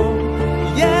 no.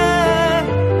 Yeah,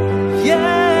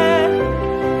 yeah,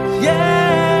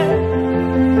 yeah.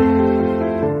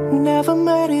 Never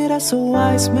made it as a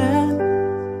wise man.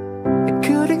 I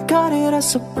couldn't cut it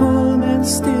as a poor man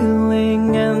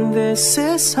stealing. And this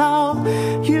is how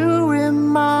you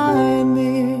remind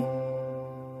me.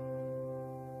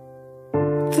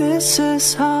 This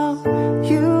is how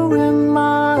you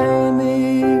remind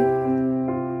me.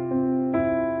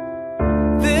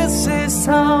 This is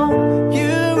how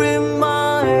you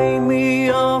remind me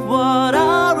of what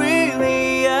I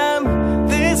really am.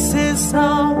 This is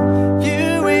how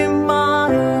you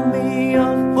remind me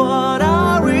of what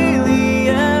I really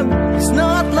am. It's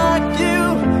not like you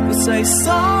to say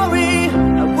sorry.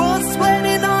 I was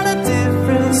waiting on a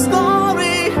different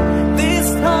story. This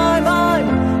time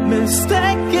I'm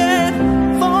mistaken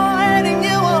for handing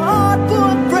you a heart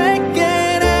worth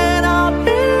breaking. And I'll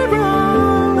be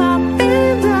wrong. I've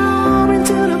been down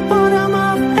into the bottom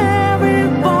of every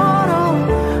bottle.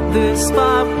 These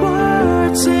 5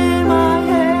 words in my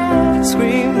head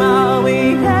scream, are we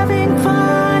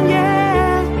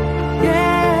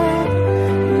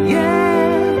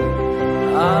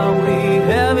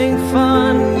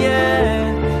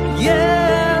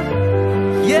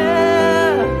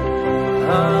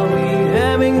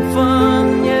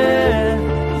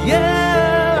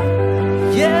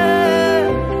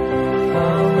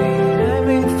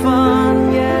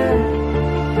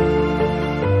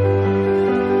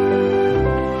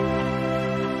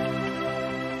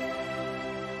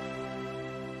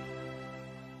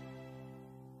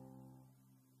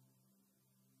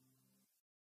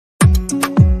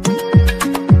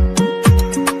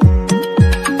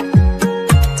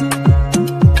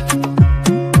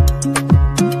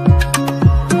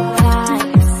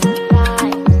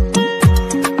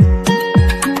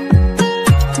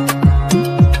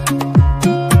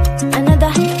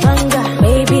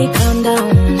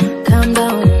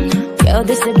Girl,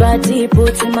 this a body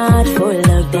put him out for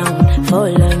lockdown,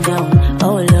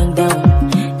 oh lockdown.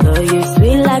 Girl, you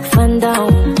sweet like fun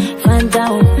down.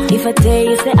 If I tell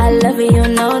you say I love you, you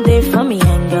know they from me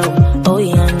and go, oh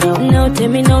yeah, no. No, tell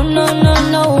me no, oh,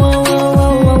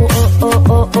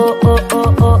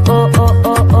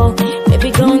 oh.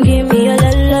 Baby, gon' give me a la.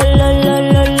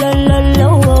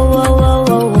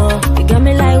 You got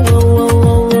me like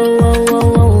whoa.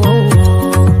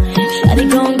 Shawty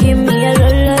gon' give me a la.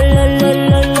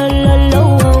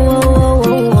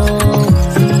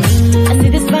 I see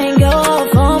this fine girl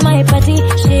for my party,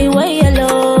 she way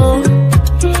yellow.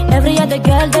 Every other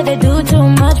girl that they do too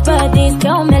much, but this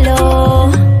girl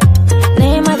mellow.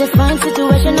 Name of the fine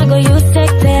situation, I go use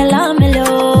take tell I'm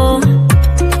mellow.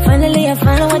 Finally I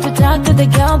finally want to talk to the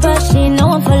girl, but she no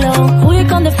one follow. Who you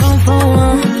on the phone for?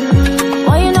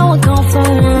 Why you know I come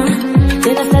from?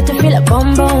 Then I start to feel a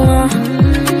bum.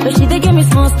 But she they give me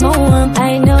small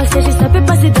I know, say she stop it,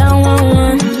 pass it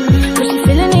down but she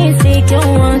feeling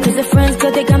insecure cause the friends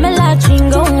go they got me like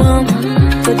chingo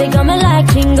but they got me like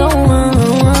chingo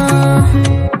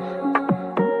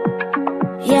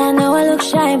Yeah, I know I look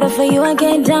shy, but for you I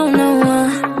get down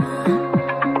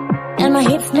and my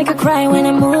hips make her cry when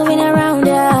I'm moving around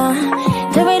her.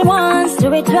 Do it once,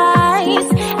 do it twice.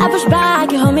 I push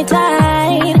back, you hold me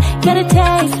tight. Get a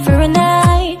taste for a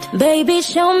night. Baby,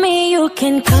 show me you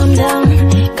can calm down.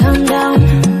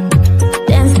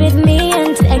 Dance with me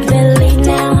and take the lead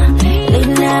now.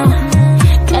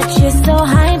 Got you so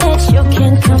high that you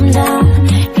can't come down.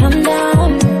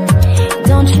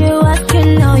 Don't you ask, you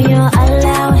know you're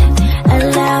allowed.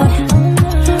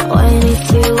 When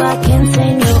it's you, I can say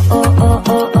no. Oh.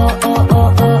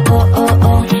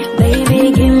 Baby,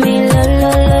 give me la.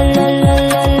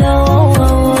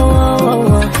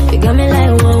 You got me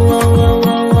like whoa.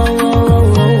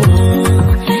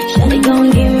 Shawty gon'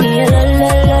 give me a la.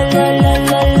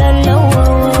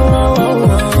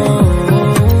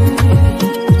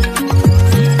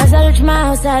 As I reach my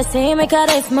house, I say make her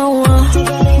rest more.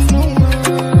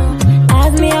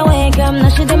 As me I wake up, now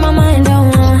she in my mind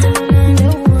don't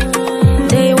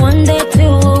Day one, day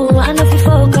two, I know if you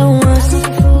focus.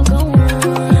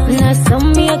 Now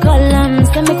some me a call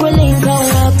so make we link go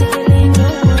up.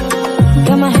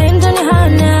 Got my hand on your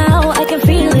heart now, I can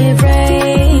feel it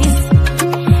race.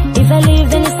 If I leave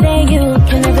then you say you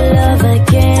can never love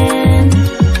again.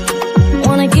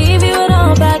 Wanna give you it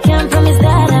all back, can't promise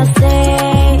that I'll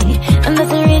stay. And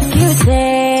that's the risk you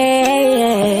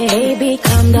take. Baby,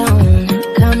 calm down.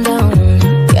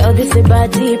 Girl, this a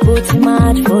body put him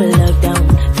out for lockdown,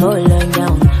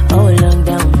 oh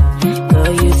lockdown.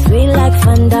 Girl, you sweet like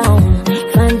fun down.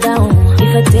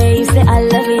 If I tell you say I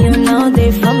love you, you know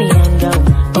they from me and go,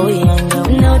 oh yeah, no.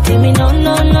 No, tell me no, oh.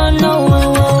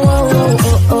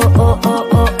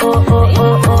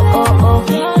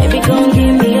 Baby, gon'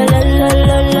 give me a la.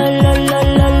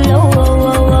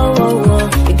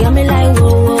 You got me like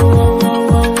whoa.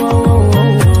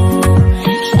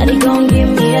 Shawty gon' give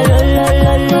me a la.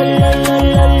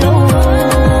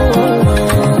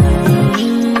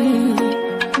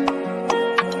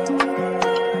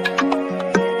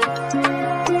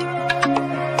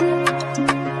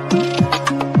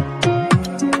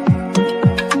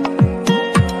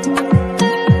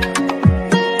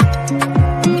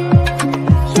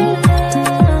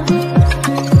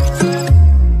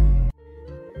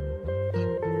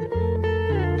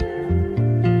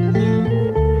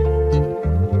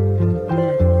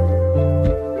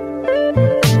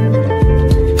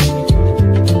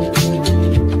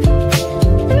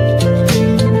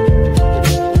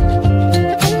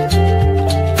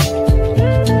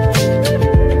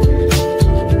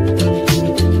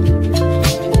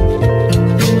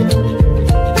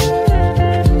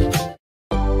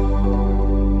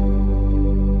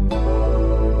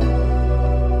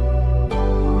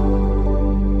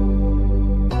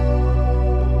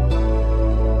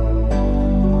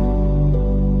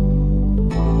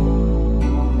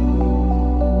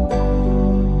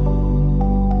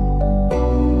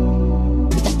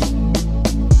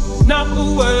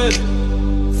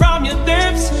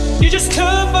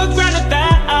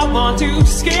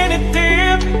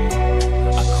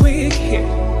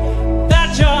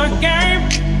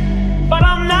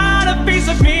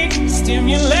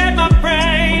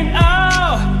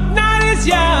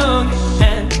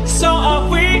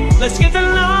 Let's get to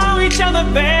know each other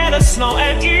better, slow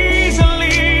and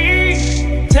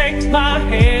easily. Take my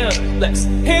hand, let's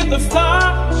hit the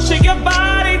floor. Shake your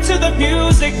body to the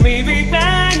music, maybe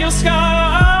then you'll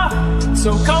score.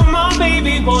 So come on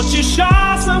baby, won't you show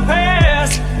some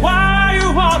pass? Why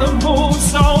you wanna move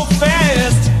so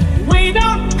fast? We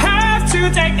don't have to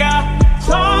take our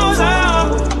clothes off.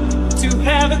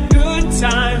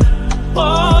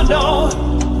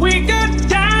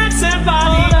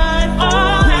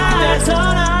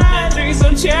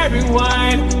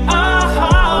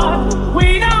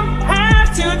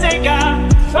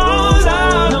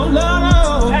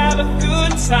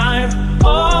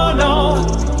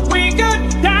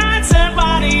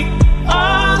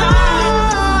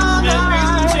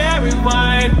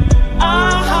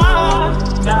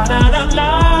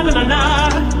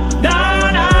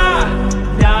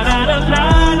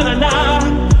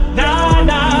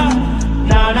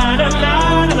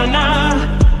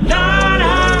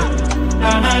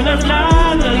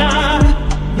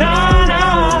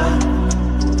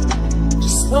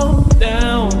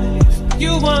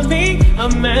 want me. A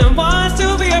man wants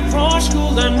to be approached,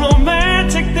 cool and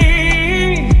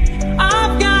romantically.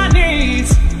 I've got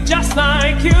needs, just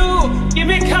like you. Give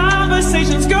me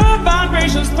conversations, good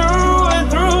vibrations through and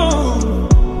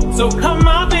through. So come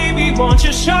on, baby, won't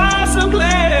you show some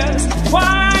class?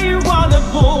 Why you wanna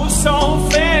move so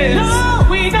fast? No,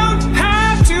 we don't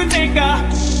have to take our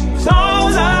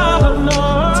clothes off, no,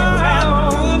 to have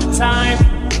a good time.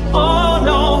 Oh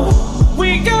no,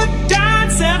 we could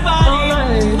dance and party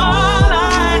all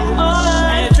night,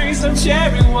 and drink some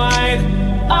cherry wine.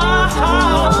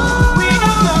 We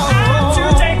don't have to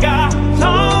take our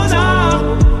clothes off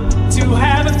to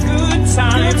have a good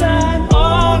time.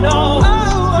 Oh no,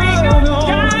 we could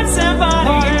dance and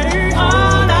party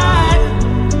all night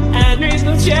and drink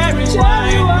some cherry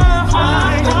wine.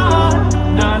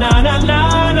 Na na na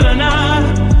na na na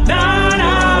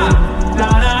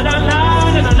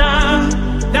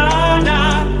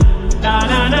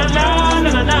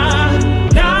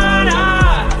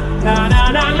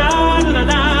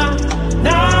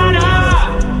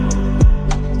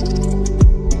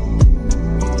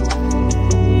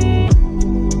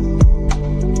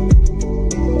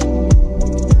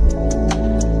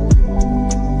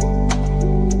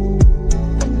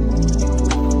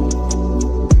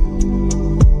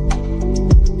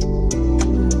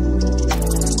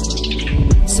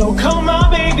So come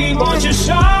on, baby, won't you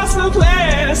show us the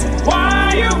class?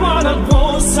 Why you wanna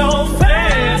move so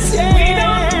fast? We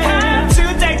don't have to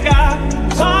take our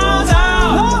clothes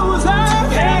off to have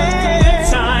a good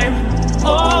time.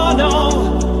 Oh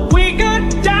no, we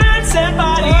could dance and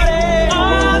party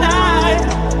all night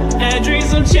and drink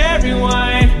some cherry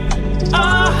wine.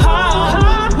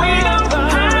 We don't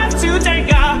have to take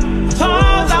our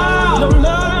clothes off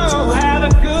to have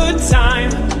a good time.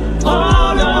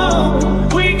 Oh no.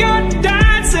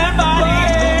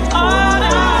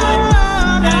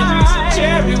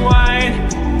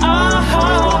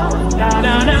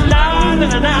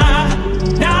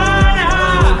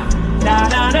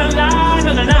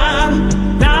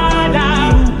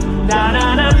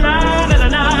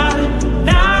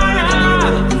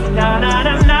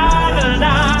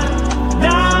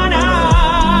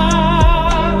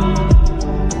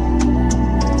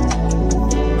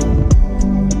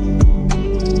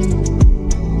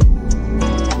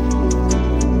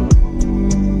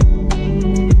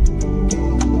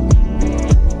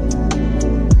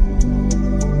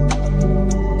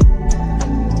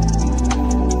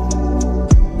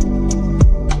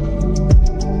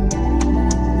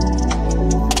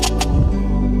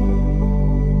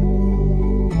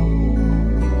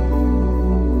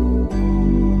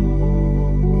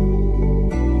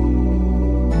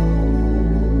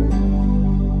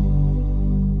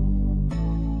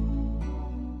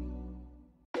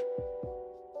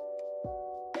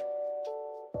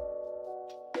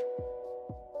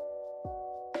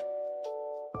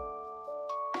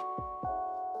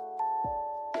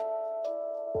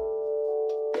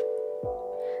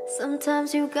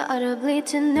 Sometimes you gotta bleed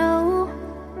to know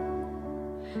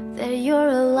that you're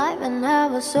alive and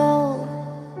have a soul.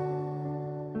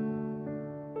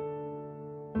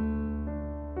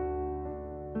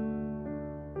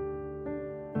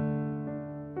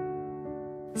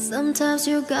 Sometimes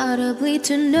you gotta bleed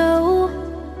to know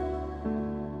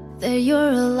that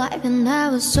you're alive and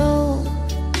have a soul.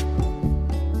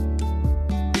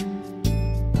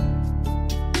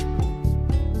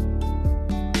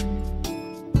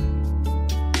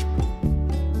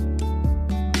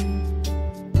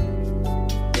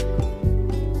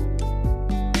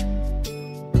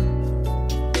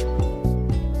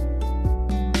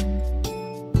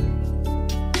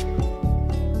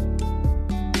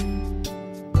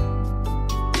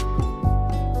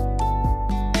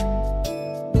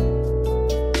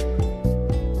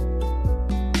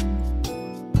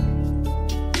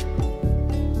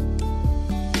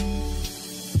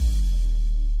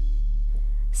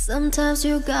 Sometimes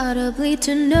you gotta bleed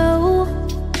to know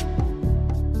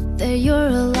that you're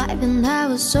alive and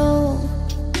have a soul.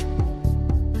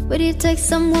 But it takes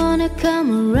someone to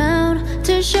come around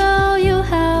to show you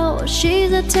how.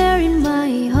 She's a tear in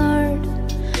my heart.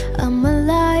 I'm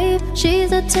alive,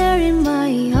 she's a tear in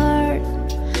my heart.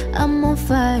 I'm on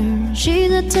fire,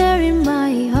 she's a tear in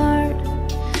my heart.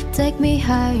 Take me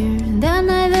higher than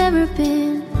I've ever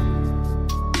been.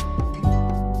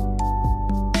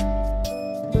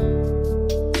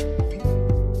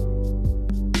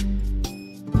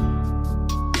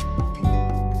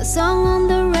 The song on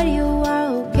the radio are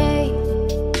okay,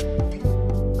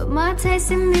 but my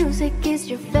taste in music is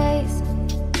your face.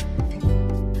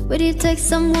 But it takes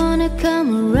someone to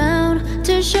come around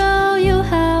to show you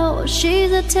how.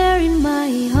 She's a tear in my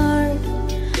heart.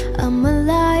 I'm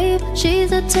alive,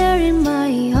 she's a tear in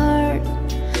my heart.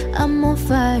 I'm on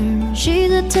fire,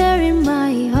 she's a tear in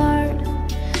my heart.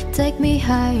 Take me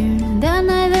higher than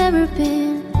I've ever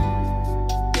been,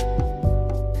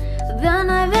 than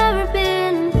I've ever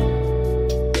been,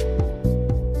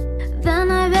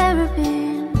 than I've ever been.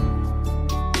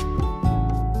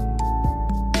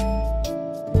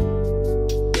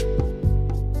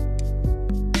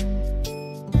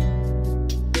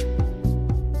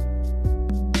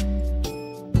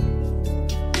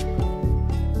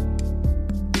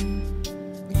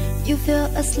 You fell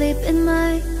asleep in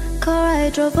my car, I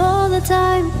drove all the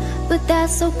time. But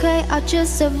that's okay, I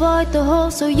just avoid the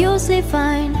hole so you'll sleep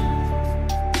fine.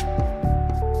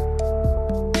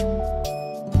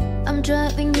 I'm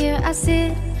driving here, I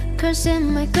sit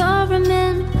cursing my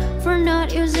government for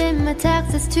not using my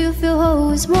taxes to fill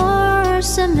holes more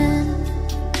cement.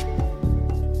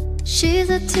 She's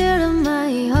a tear in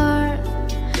my heart.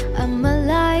 I'm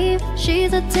alive,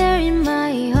 she's a tear in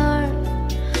my heart.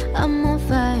 I'm on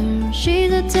fire,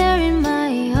 she's a tear in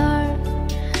my heart.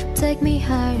 Take me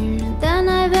higher than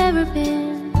I've ever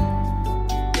been.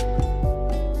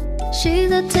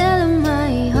 She's a tear in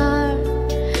my heart.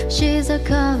 She's a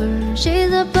cover,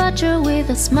 she's a butcher with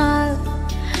a smile.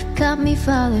 Got me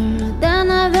farther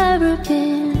than I've ever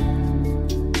been.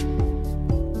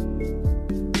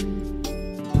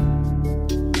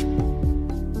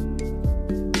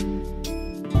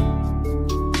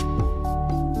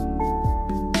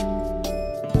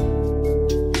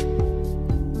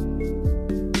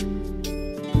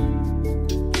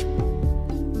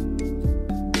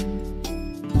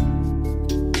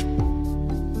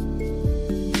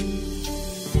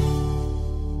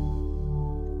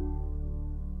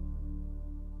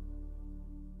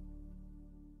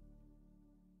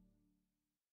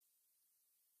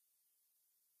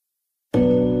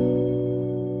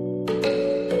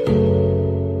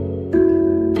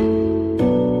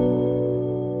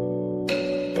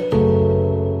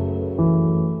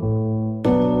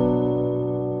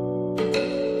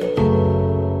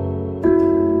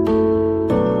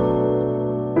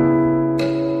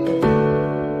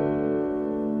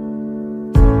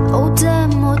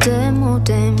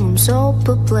 I'm so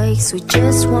perplexed with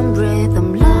just one breath,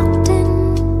 I'm locked in.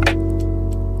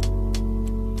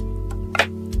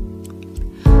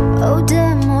 Oh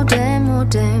damn, oh damn, oh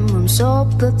damn, I'm so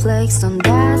perplexed, and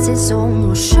that it's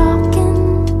almost shocking.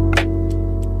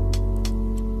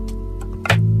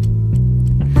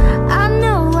 I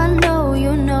know,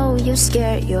 you know, you're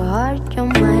scared, your heart, your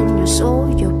mind, your soul,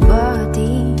 your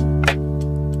body.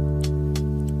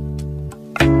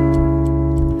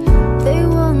 They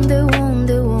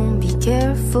won't be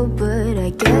careful, but I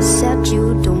guess that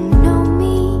you don't know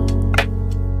me.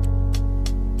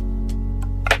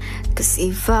 'Cause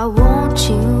if I want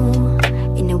you,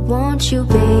 and I want you,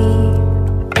 babe,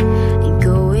 and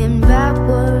going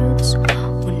backwards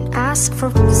when I ask for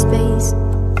space.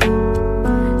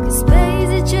 'Cause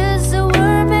space is just a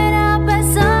word made up by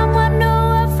someone who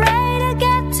afraid to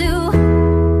get too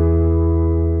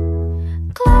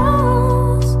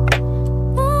close.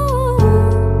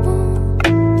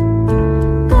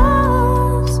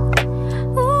 Close.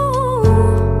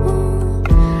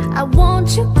 I want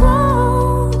you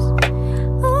close.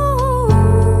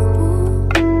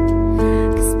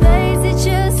 'Cause space is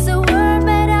just a word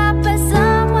made up by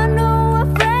someone who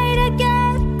afraid to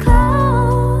get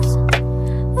close.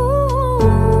 Oh,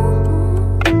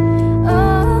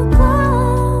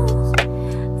 close.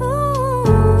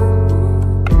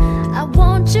 I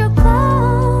want you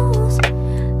close.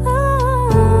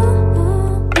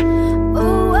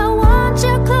 Oh, I want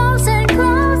you close and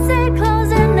close and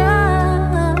close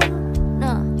enough.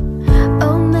 No.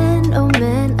 Oh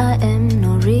man, I am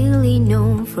not really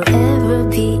known for ever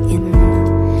being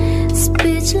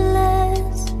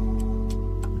speechless.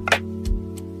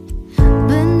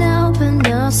 But now,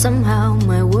 somehow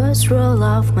my words roll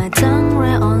off my tongue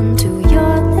right onto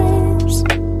your lips.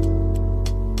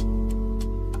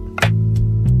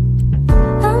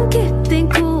 I'm keeping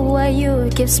cool while you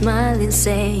keep smiling,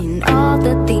 saying all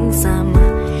the things I'm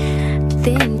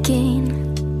thinking.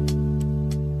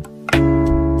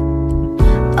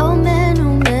 Oh man,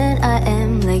 I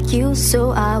am like you,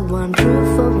 so I want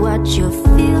proof of what you're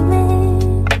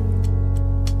feeling.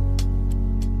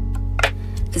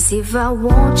 'Cause if I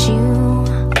want you,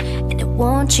 and I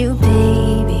want you,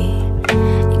 baby,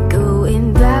 and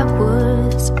going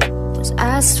backwards was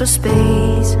ask for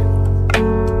space.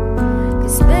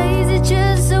 'Cause space is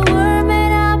just a word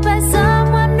made up by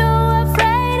someone who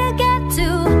afraid to get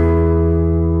too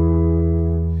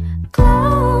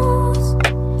close.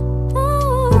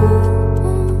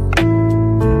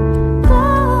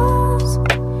 Close.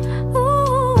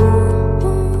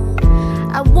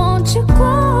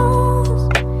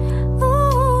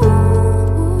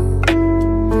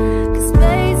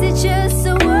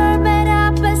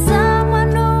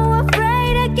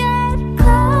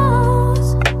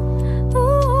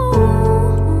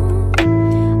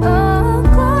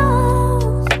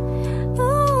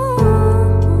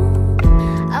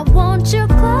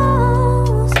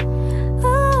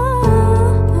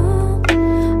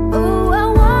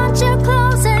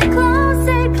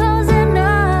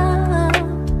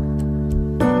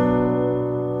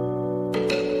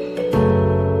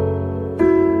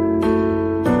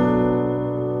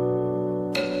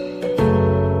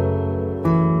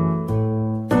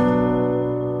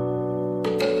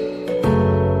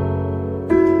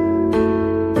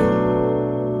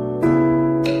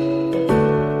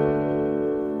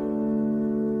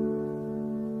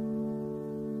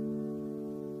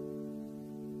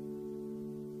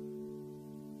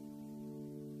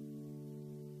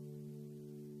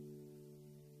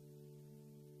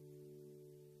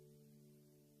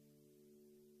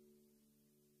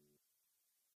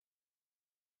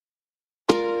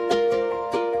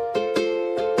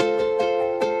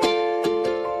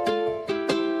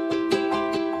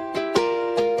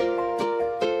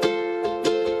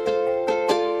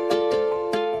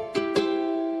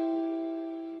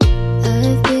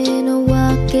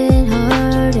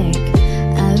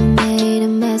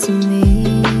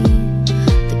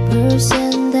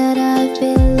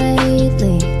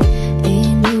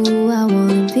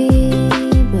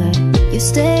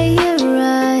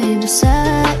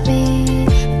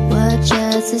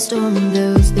 storm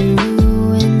blows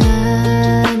through and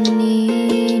I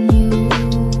need you.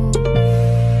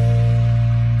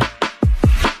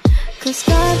 'Cause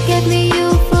God gave me you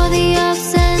for the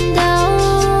ups and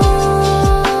downs.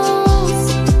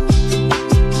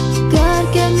 God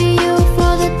gave me you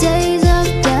for the days of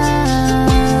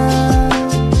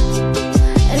doubt.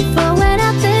 And for when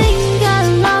I think I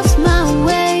lost my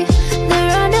way,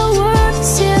 there are no words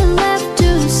still left to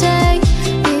say.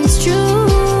 It's true.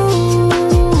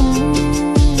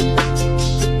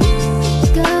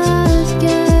 God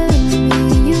gave me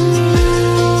you.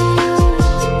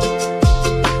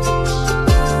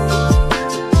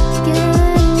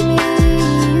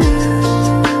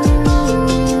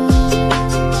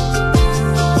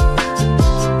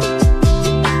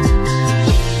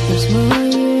 There's more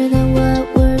here than what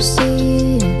we're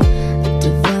seeing, a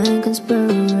divine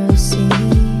conspiracy,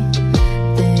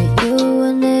 that you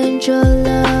an angel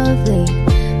lovely,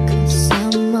 'cause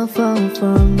someone fall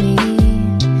for me.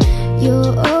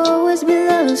 You'll always be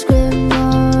love's great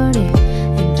morning,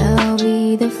 and I'll be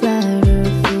the flatter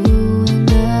fool, and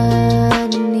I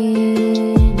need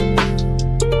you.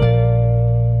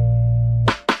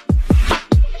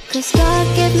 'Cause God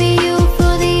gave me you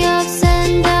for the ups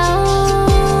and downs.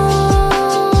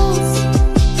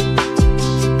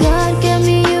 God gave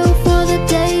me you for the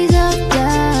days of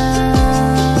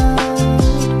doubt.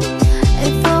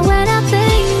 And for when I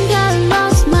think I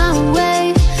lost my way,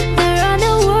 there are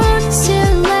no words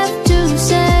still left to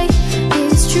say.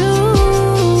 It's true.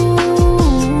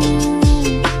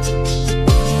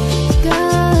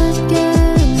 God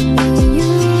gave me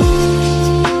you.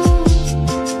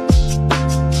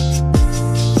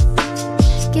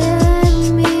 Give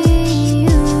me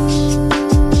you.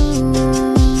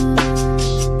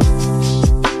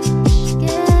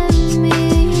 Give me.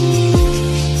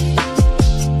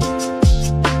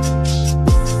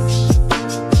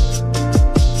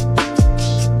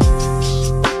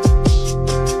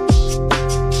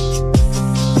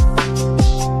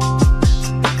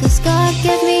 'Cause God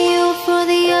gave me you for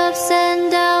the ups and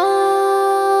downs.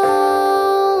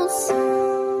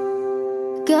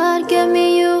 God gave me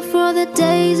you for the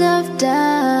days of doubt.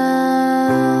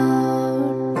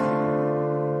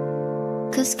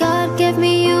 'Cause God gave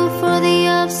me you for the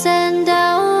ups and downs.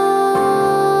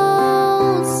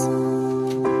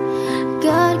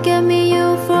 God gave me you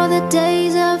for the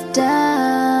days of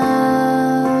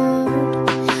doubt.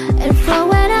 And for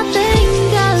when I think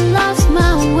I lost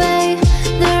my way,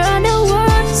 there are no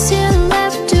words still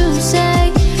left to say.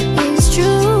 It's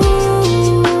true.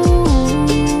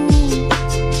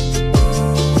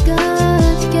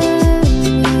 God gave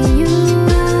me you.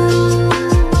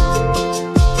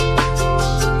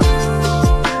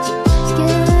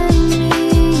 Give me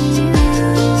you.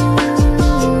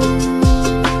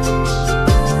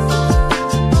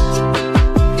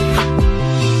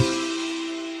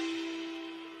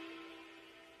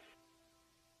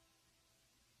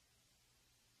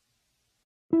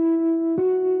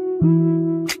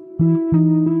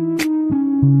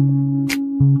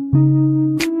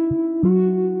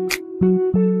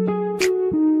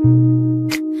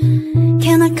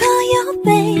 Can I call you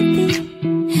baby?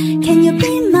 Can you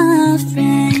be my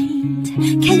friend?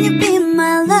 Can you be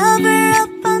my lover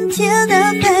up until the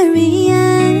very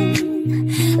end?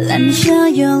 Let me show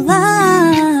you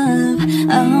love,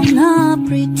 I'll not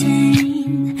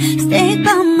pretend. Stay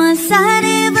by my side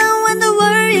even when the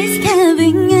world is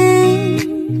caving in.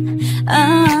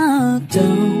 Oh,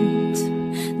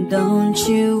 don't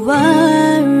you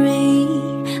worry,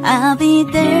 I'll be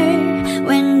there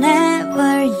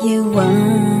whenever you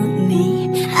want me.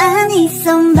 I need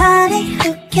somebody who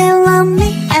can love me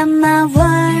at my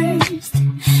worst.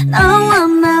 No,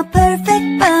 I'm not perfect,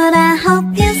 but I hope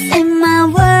you see my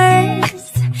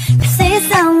worst. 'Cause it's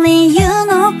only you,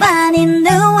 nobody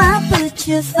knew I put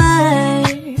you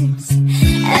first.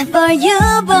 And for you,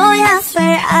 boy, I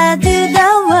swear I do the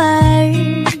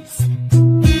worst.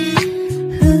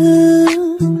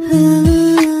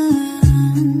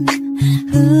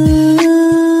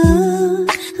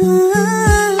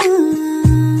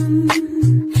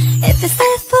 If it's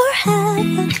there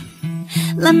forever,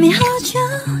 let me hold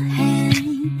your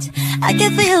hand. I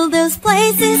can feel those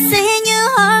places in your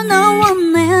heart no one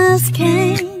else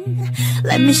can.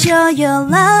 Let me show you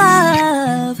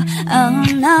love, I'll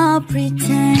not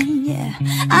pretend, yeah.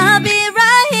 I'll be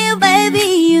right here, baby,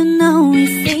 you know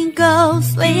it's sink or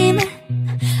swim.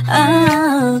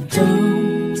 Oh,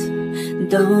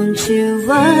 don't you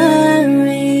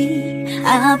worry,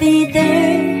 I'll be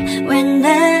there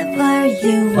whenever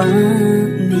you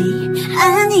want me.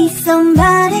 I need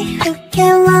somebody who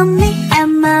can love me at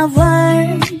my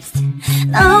worst.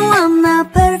 No, I'm not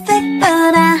perfect.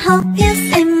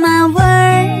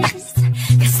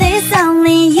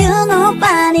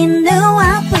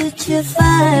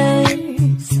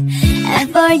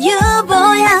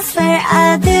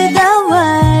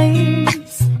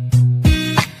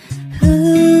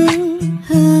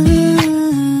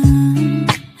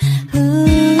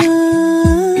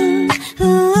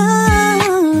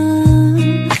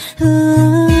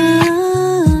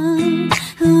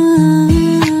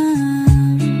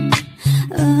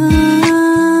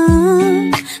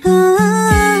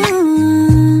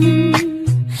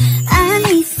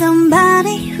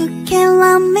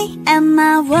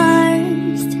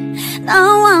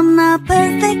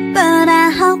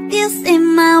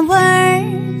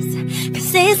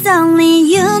 only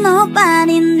you,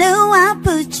 nobody knew I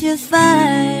put you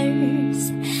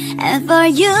first. And for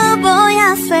you, boy,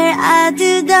 I swear I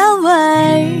do the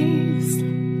worst.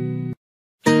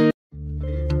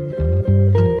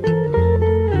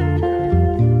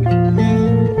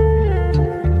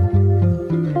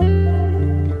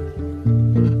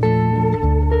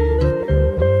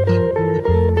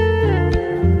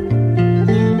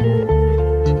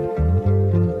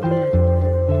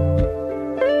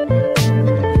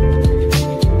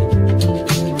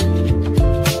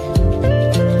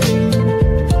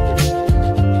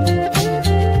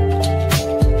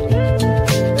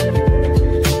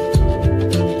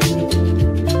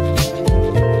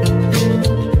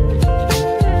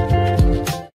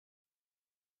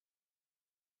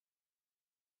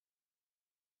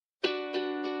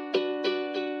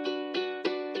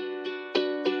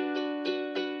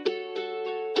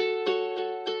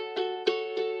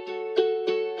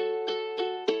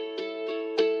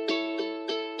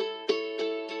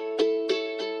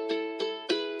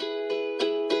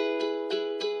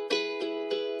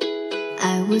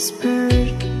 I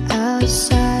whispered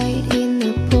outside in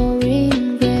the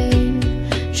pouring rain,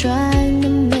 trying to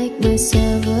make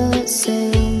myself a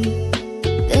sound.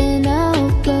 Then I'll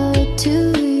blow to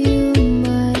you,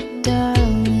 my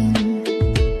darling,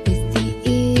 with the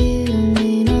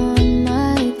evening on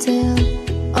my tail.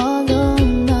 Although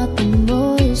not the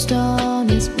most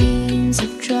honest means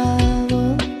of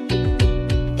travel,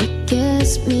 it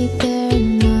gets me there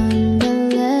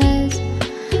nonetheless.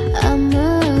 I'm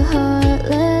a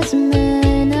heartless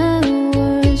man at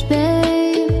worst,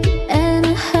 babe, and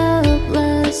a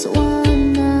helpless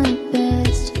one at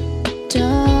best.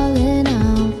 Darling,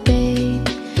 I'll bathe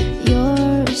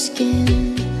your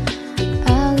skin,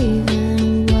 I'll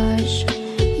even wash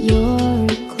your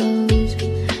clothes.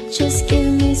 Just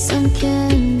give me some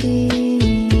candy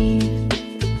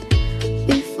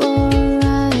before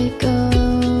I go.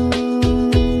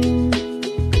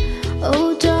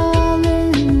 Oh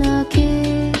darling, I'll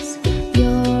kiss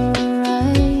your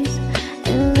eyes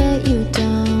and let you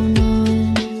down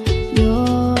on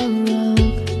your rug.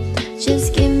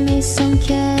 Just give me some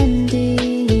candy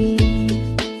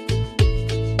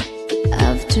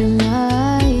after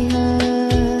my hug.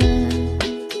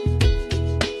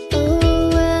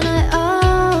 Oh, and I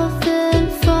often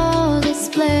fall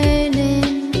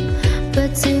explaining,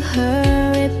 but to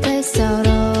her it plays out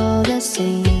all the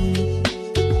same.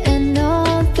 And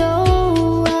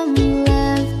although I'm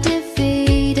left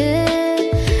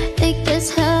defeated, it gets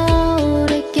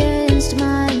held against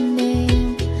my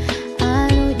name. I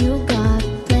know you got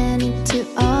plenty to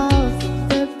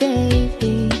offer,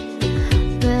 baby,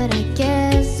 but I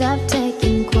guess I've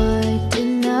taken quite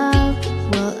enough.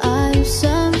 While I'm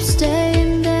some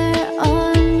staying there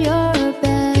on your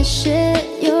bed sheet,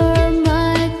 you're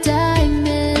my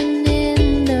diamond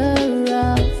in the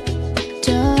rough.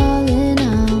 Darling,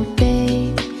 I'll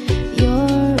bathe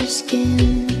your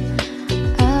skin,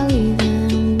 I'll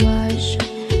even wash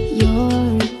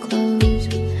your clothes.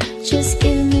 Just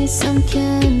give me some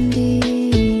candy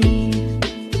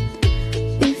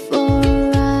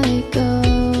before I go.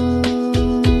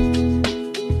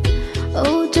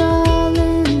 Oh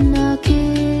darling, I'll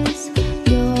kiss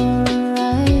your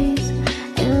eyes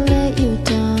and let you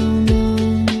down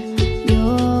on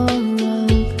your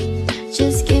rug.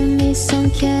 Just give me some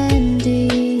candy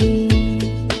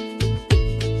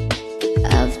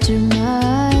after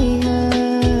my hug.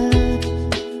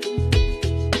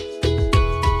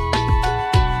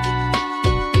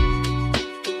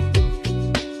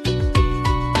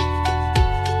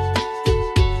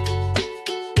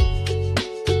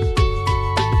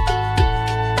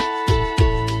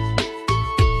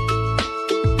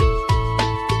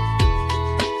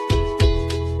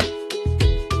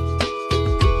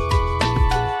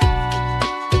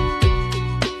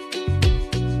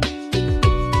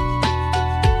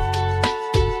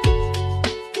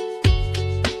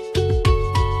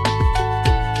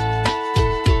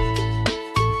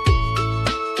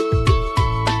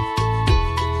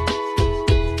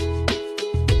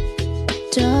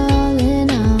 Darling,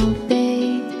 I'll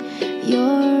bathe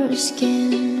your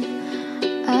skin,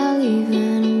 I'll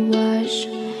even wash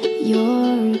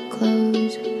your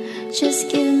clothes.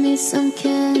 Just give me some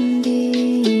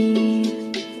candy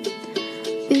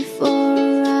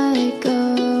before I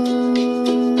go.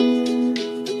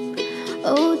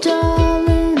 Oh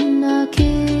darling, I'll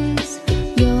kiss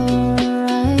your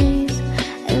eyes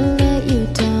and let you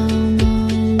down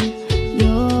on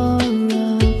your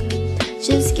rug.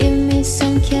 Just give me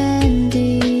some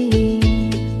candy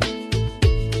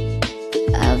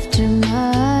after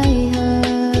my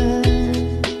hug.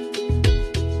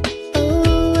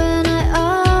 Oh,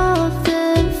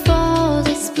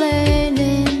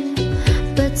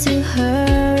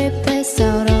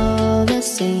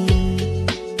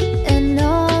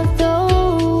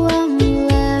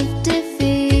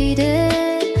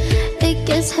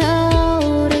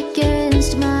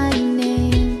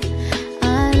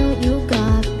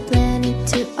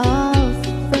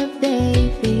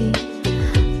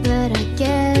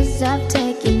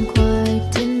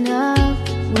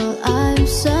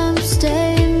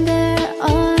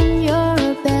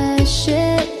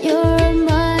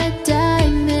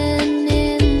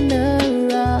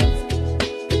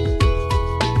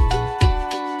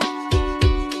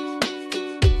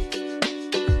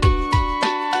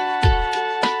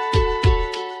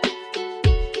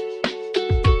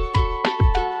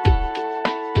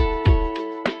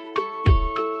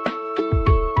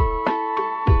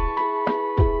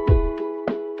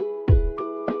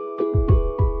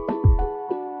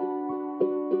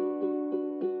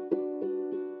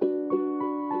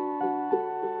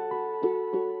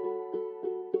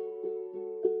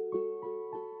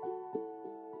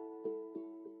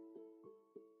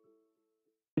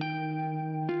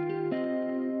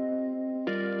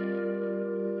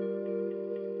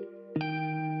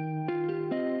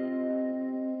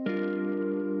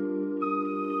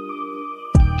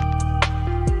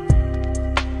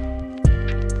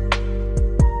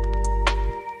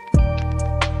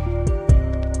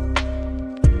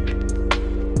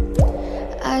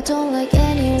 I don't like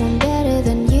anyone better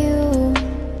than you.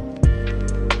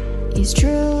 It's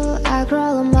true, I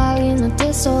crawl a mile in a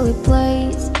desolate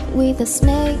place with the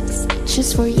snakes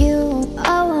just for you.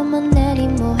 Oh, I'm an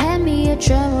animal, hand me a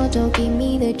tremor, don't give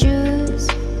me the juice.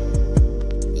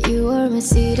 You are my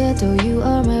citadel, you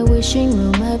are my wishing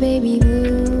room, my baby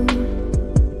blue.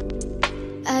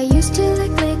 I used to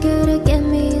like liquor to get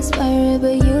me inspired,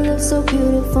 but you look so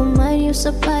beautiful, my new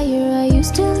supplier. I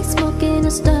used to like smoking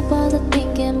to stop all the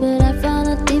thinking, but I found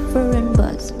a different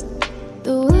buzz.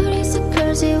 The word is a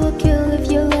curse, it will kill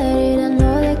if you let it. I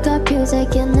know they got pills, I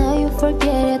can't let you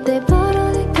forget it. They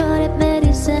bottle, they call it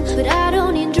medicine, but I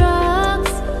don't need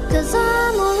drugs, cause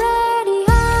I'm already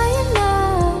high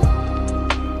enough.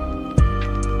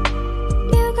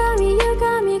 You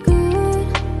got me good.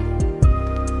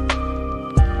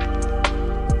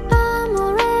 I'm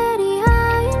already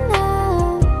high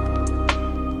enough.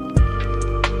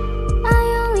 I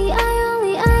only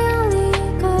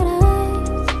got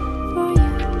eyes for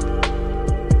you.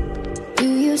 Do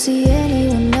you see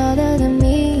anyone other than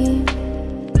me?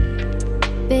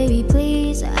 Baby,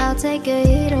 please, I'll take a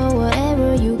hit or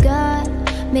whatever you got.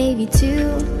 Maybe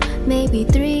 2, maybe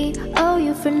 3. Oh,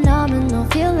 you're phenomenal,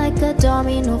 feel like a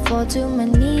domino, fall to my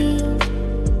knees.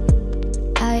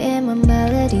 I am a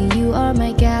melody, you are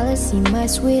my galaxy, my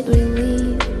sweet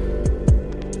relief.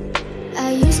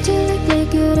 I used to like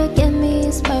liquor to get me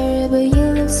inspired, but you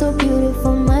look so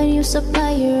beautiful, my new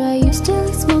supplier. I used to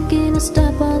like smoking to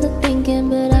stop all the thinking,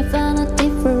 but I found a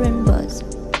different buzz.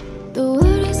 The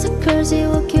word is a curse, it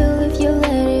will kill if you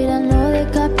let it. I know they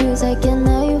got pills, I can't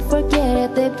let you forget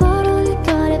it. They bottle, they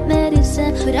call it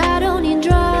medicine, but I don't need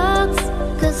drugs,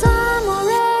 cause I'm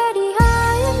already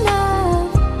high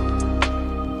enough.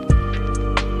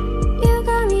 You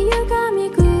got me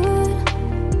good.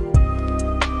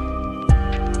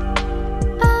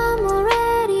 I'm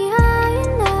already high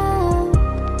enough.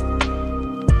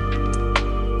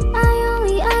 I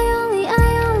only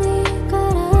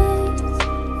got eyes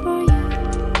for you.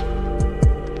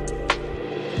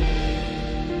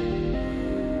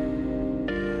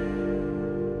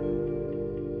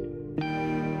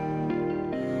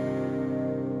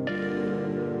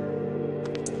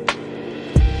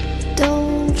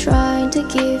 Don't try to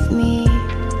give me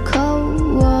cold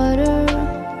water,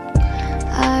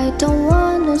 I don't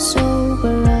wanna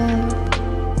sober up.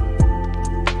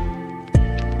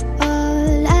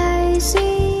 All I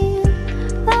see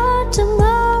are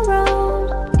tomorrow,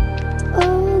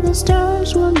 all the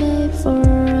stars were made for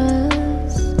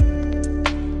us.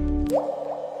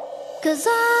 Cause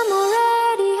I'm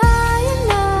already high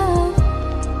enough.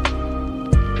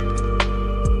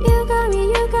 You got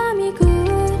me good.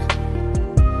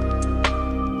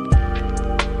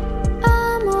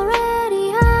 I'm already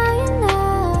high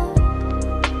enough.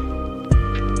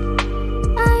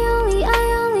 I only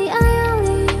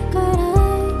got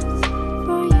eyes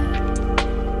for you.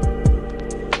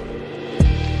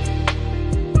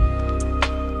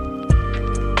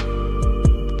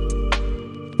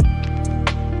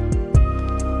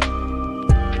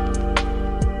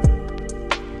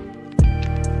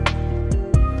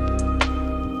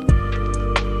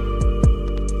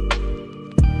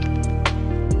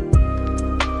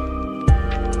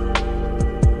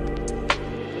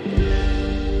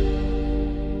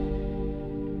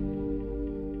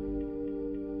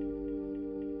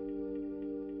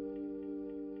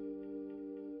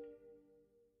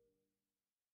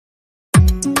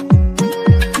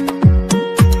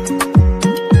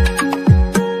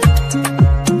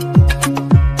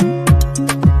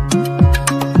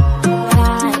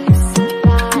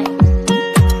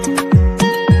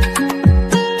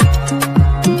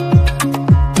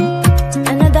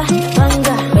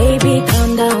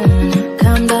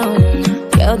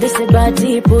 This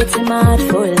body puts him out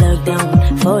for lockdown,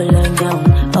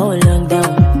 oh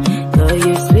lockdown. Girl,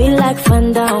 you sweet like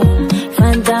fun down.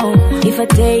 If I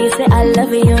tell you say I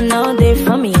love you, you know they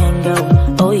from me and go,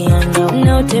 oh yeah, no.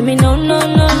 No, tell me no, oh.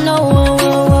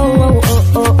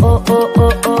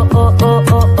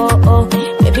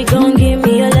 Baby, gon' give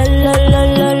me a la.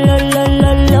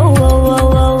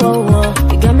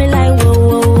 You got me like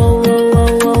whoa.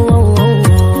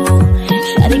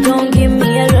 Shawty gon' give me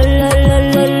a la.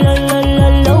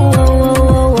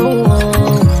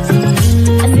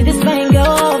 I see this fine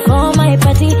girl for my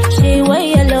party, she wear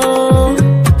yellow.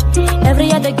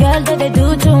 Every other girl that they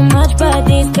do too much, but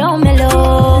this girl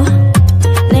mellow.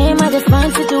 Name of the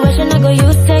fine situation, I go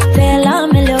use tech, tell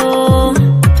I'm mellow.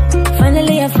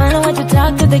 Finally I find out what to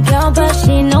talk to the girl, but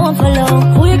she ain't no one follow.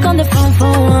 Who you on the phone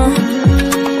for?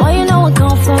 Why you know I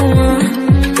come from?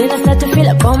 Then I start to feel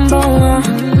a bum,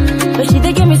 but she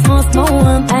did give me small.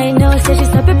 I know, say she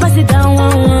stop it sit down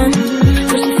one.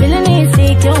 But she feeling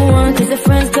insecure one. Cause the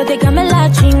friends, cause they got me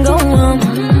like chingo one.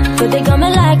 Cause they got me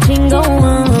like chingo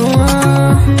one.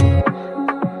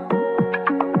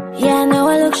 Yeah, I know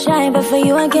I look shy, but for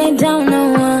you I get down no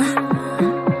one.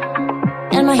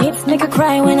 And my hips make her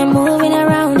cry when I'm moving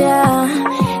around, yeah.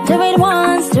 Do it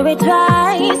once, do it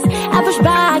twice. I push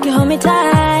back, you hold me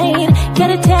tight. Get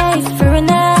a taste for a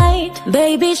night.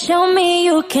 Baby, show me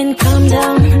you can calm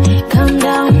down, calm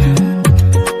down.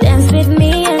 Dance with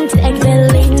me and take the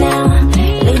lead now,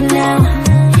 lead now.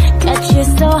 Got you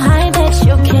so high that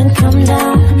you can come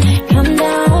down, come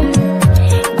down.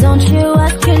 Don't you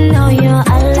ask, you know you're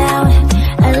allowed,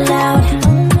 allowed.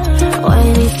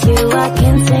 When it's you, I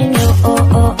can say no, oh,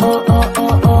 oh, oh, oh,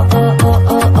 oh, oh, oh, oh,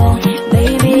 oh, oh.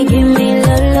 Baby, give me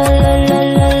la, la, la, la,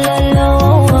 la, la, la, oh,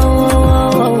 oh,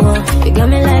 oh, oh, oh. You got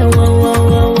me like whoa, whoa,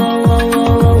 whoa, whoa, whoa,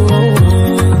 whoa, whoa, whoa.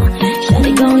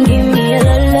 Shawty gon' give me a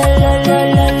la, la, la, la,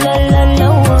 la, la, la, la,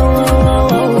 oh,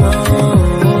 oh, oh,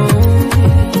 oh.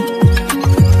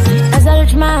 As I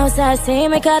reach my house, I say,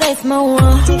 make her rest my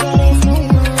wall.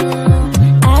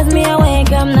 As me, I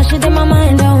wake up, now she in my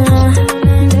mind, oh,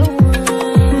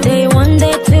 day one,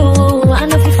 day two, I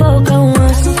know if you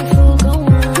focus.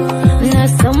 Now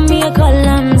some me a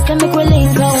column, so make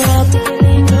release go up.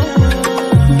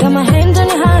 Got my hand on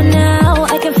your heart now,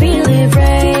 I can feel it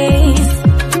race.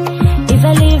 If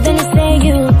I leave, then you say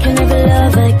you can never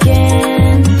love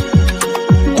again.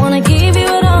 Wanna give you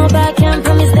it all back, can't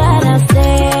promise that I'll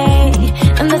stay.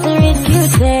 And that's a risk you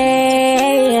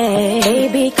take.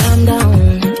 Baby, calm down,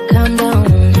 calm down.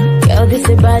 Girl, this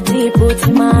is body, put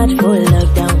too much for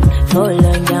lockdown. Oh,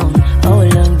 long down, oh,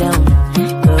 long down.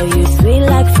 Girl, you sweet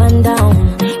like fun down,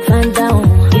 fun down.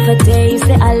 If I tell you,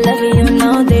 say I love you,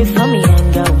 know they for me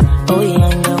and go. Oh, yeah,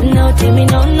 no, no, tell me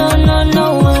no, no, no, no.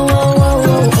 Oh, oh,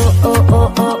 oh, oh,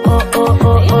 oh, oh, oh, oh, oh,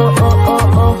 oh, oh, oh,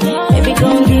 oh, oh. Baby,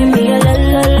 gon' give me a la,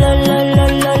 la, la, la, la,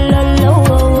 la, la, la. Oh,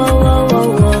 oh, oh, oh,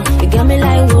 oh. You got me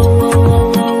like whoa, whoa, whoa,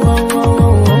 whoa, whoa, whoa,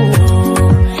 whoa, whoa.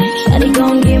 Shawty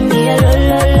gon' give me a la,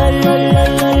 la, la, la, la,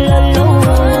 la, la, la.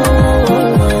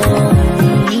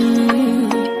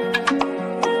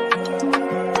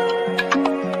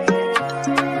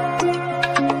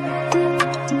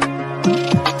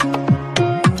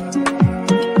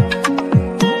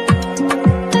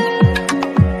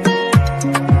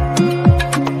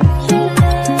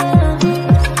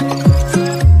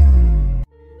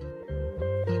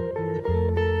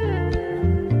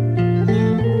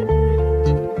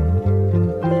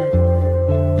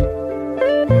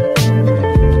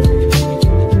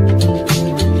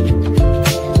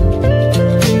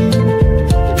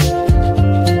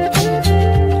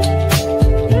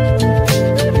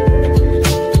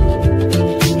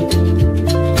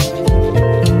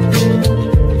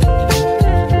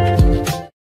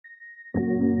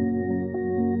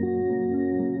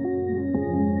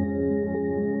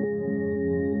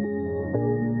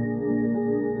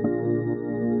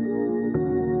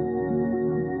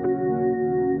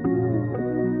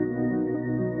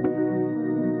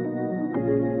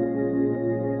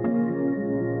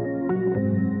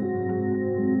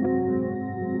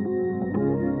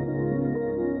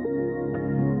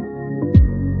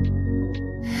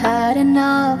 Had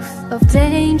enough of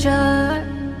danger.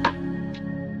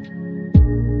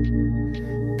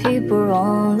 People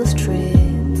on the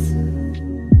streets.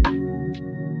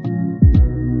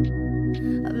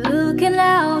 I'm looking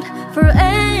out for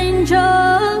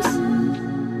angels.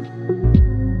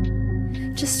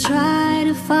 Just try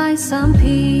to find some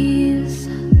peace.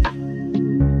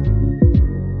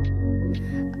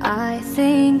 I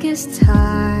think it's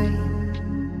time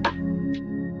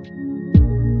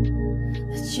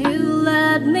you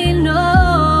let me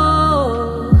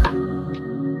know.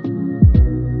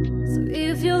 So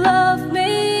if you love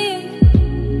me,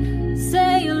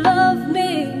 say you love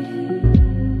me.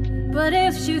 But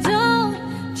if you don't,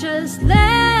 just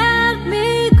let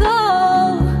me go.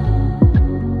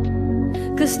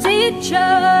 'Cause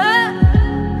teacher,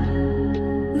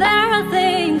 there are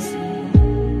things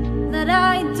that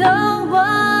I don't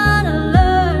wanna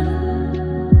learn.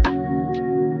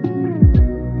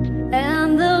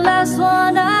 And the last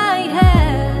one I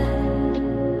had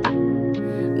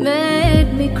made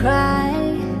me cry.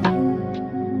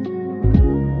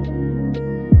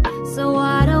 So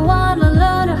I don't wanna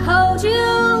learn to hold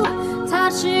you,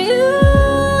 touch you.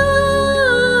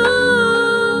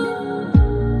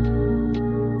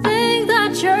 Think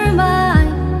that you're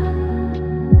mine,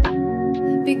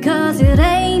 because it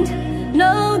ain't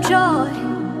no joy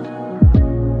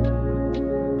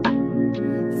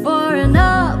for an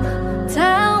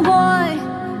uptown boy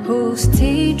whose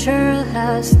teacher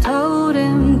has told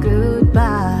him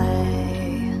goodbye.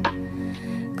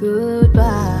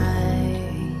 goodbye.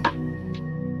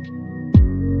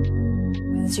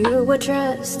 Once you were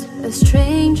just a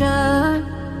stranger,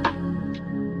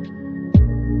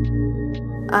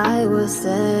 I was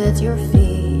at your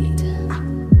feet.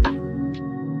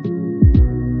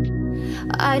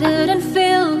 I didn't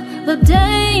feel the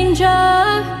danger.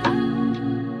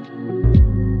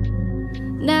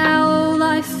 Now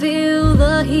I feel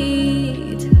the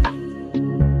heat.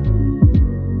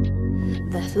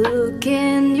 That look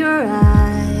in your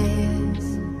eyes,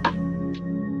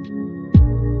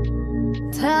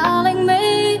 telling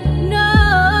me no.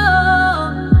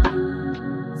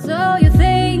 So you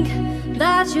think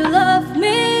that you love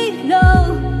me? No,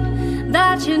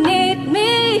 that you need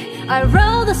me. I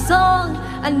wrote the song,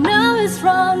 I know it's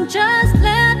wrong, just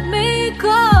let me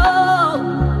go.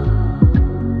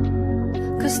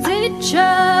 'Cause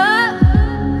teacher,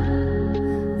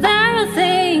 there are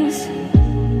things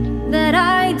that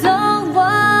I don't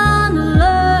want to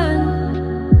learn.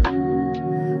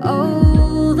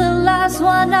 Oh, the last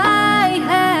one I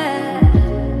had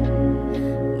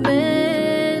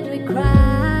made me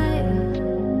cry.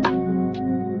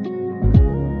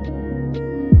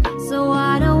 So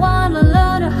I don't want to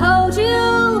learn to hold you,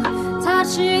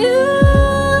 touch you,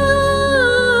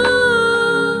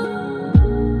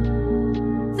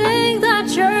 think that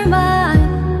you're mine,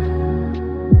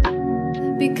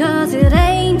 because it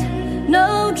ain't no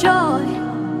joy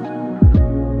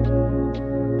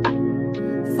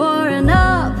for an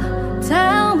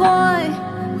uptown boy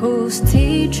whose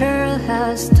teacher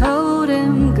has told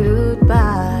him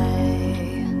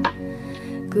goodbye,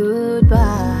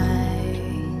 goodbye.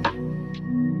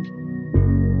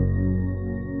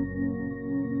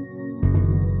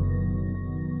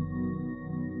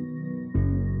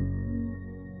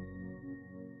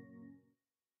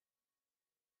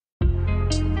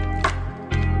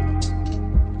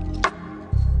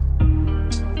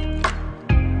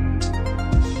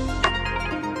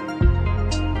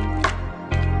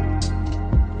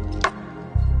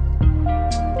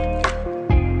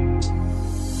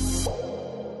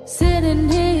 Sitting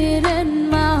here in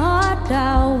my heart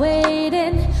now,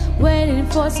 waiting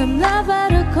for some lover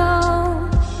to call.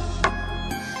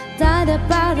 Died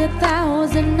about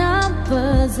 1,000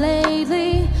 numbers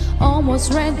lately,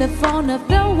 almost ran the phone of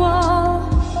the wall.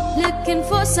 Looking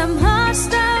for some hot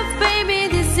stuff, baby,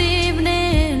 this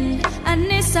evening. I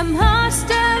need some hot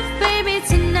stuff, baby,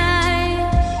 tonight.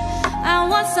 I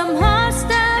want some hot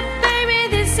stuff, baby,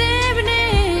 this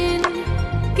evening.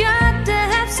 Got to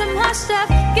have some hot stuff,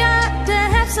 got to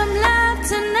have some love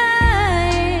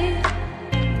tonight.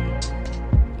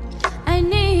 I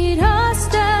need hot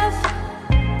stuff,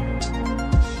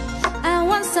 I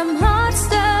want some hot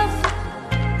stuff.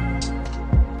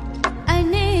 I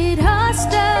need hot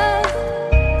stuff.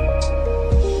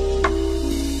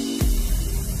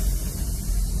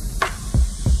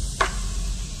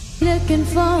 Looking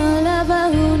for a lover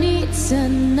who needs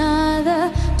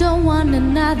another. Don't want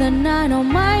another night on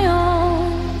my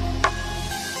own.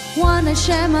 Wanna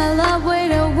share my love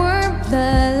with a warm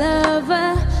lover.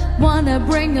 Wanna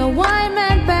bring a white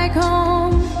man back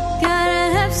home. Gotta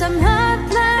have some hot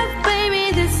love,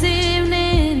 baby, this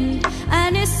evening. I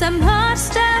need some hot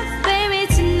stuff, baby,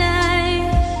 tonight.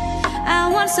 I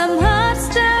want some hot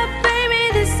stuff, baby,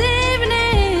 this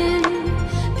evening.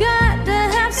 Got to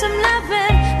have some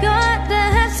loving, got to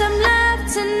have some love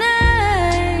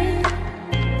tonight.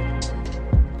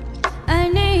 I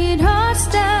need hot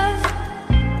stuff,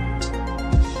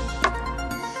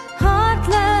 hot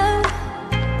love.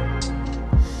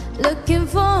 Looking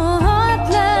for hot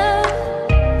love.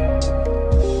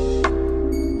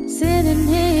 Sitting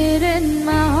here in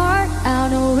my heart, out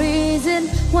no reason.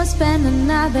 Won't spend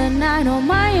another night on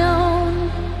my own.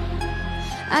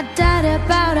 I died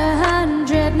about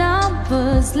 100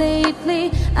 numbers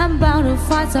lately. I'm bound to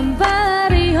find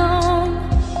somebody home.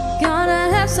 Gonna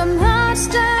have some hot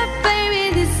stuff, baby,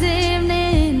 this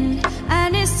evening. I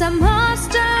need some hot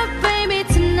stuff, baby,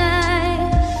 tonight.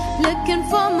 Looking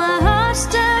for my hot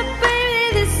stuff, baby,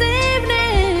 this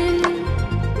evening.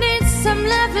 Need some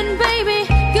loving, baby.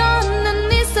 Gonna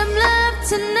need some love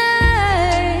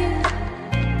tonight.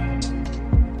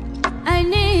 I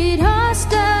need hot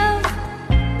stuff,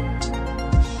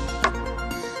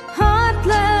 hot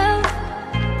love.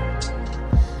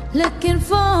 Looking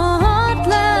for hot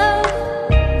love.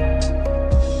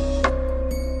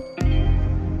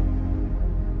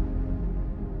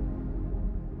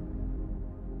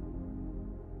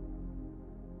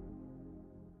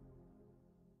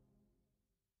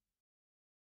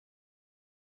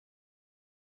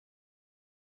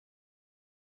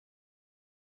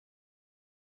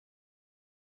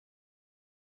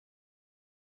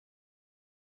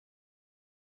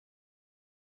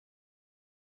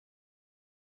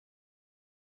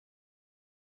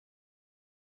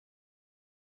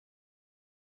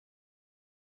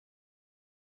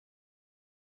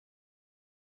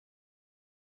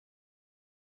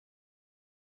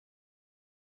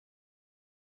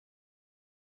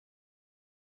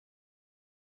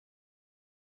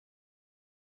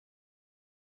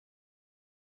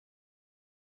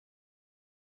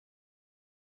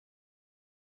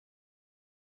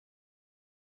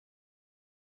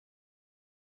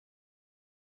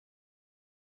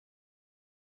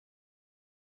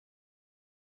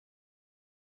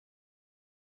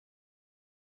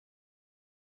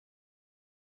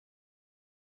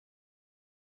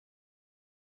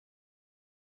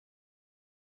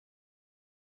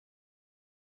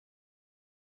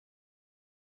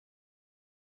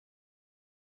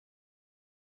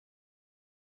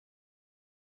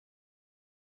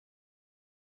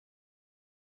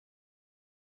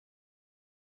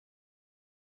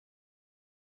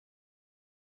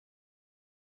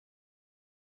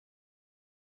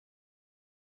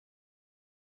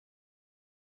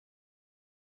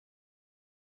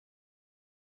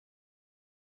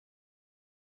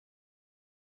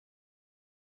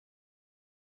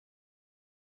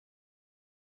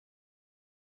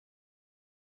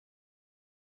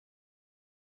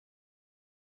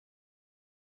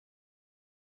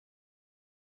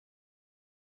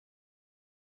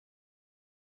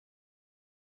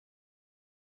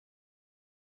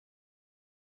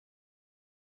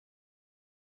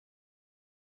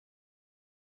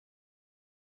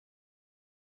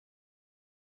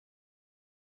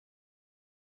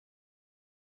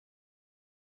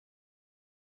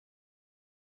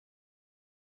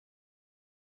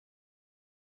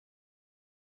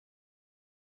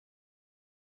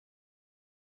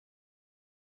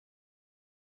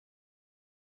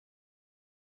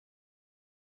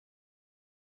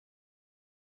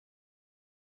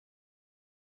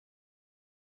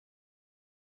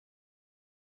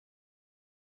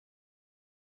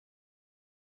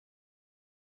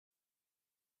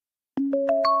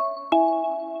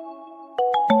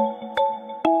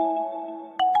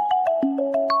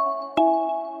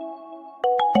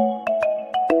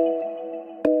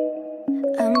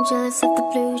 I'm jealous of the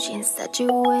blue jeans that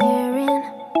you're wearing,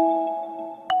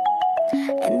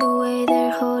 and the way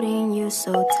they're holding you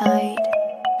so tight.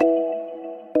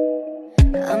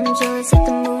 I'm jealous of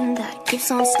the moon that keeps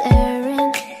on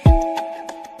staring,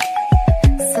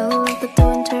 so like the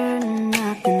doing turn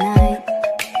at the night.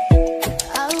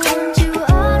 I want you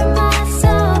all to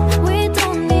myself, we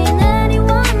don't need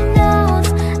anyone else.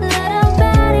 Let our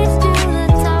bodies do the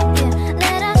talking,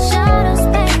 let our shadows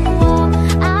paint the wall.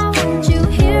 I want you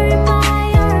here in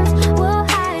my arms, we'll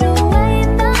hide away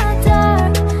in the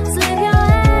dark. Slip your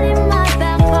head in my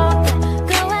back pocket,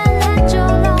 go and let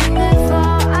your lonely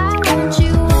fall. I want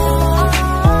you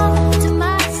all to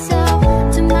myself,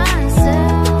 to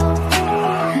myself.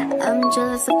 I'm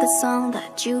jealous of the song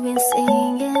that you've been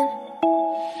singing,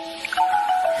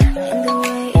 and the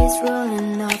way it's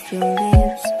rolling off your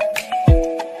lips.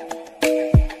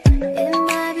 It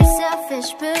might be selfish,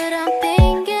 but I'm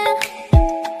thinking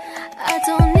I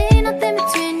don't need nothing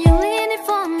between you, leaning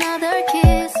for another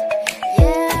kiss.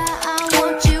 Yeah, I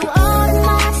want you all to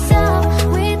myself,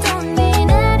 we don't need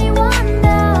anyone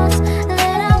else.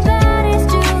 Let our bodies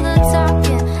do the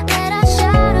talking, let our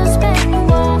shadows paint the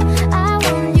wall. I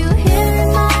want you here in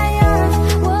my arms,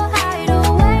 we'll hide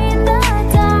away in the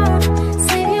dark.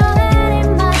 Slip your head in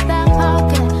my back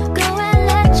pocket, go and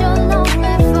let your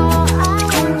lonely fall. I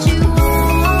want you all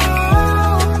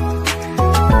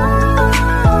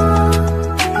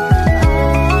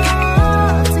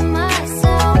to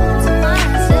myself,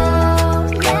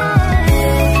 yeah.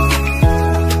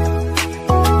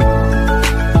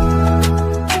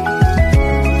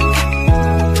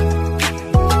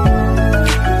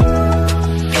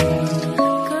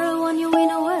 Girl, I want you in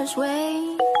a worse way.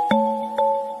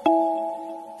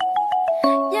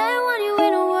 Yeah, I want you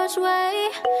in a worse way.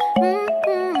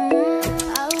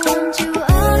 I want you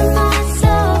all to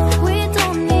myself, we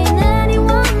don't need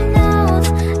anyone else.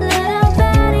 Let our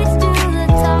bodies do the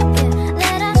talking,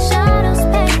 let our shadows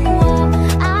paint the wall.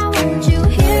 I want you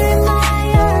here in my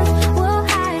arms, we'll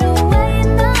hide away in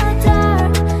the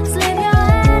dark. Slip your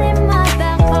head in my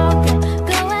back pocket,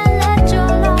 go and let your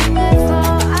lonely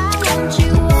fall. I want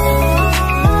you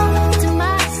all to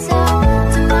myself,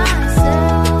 to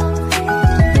myself.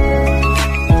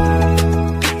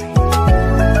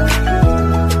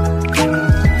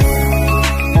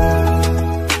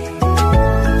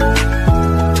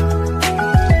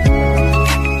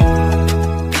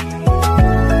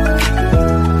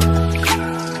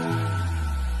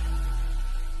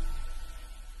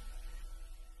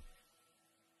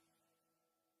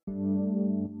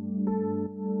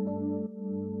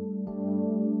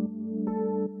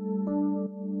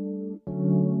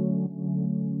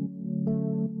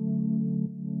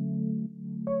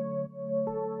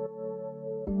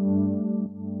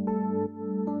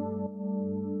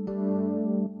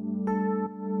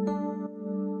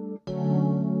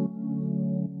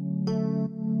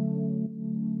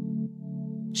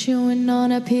 Chewing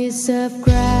on a piece of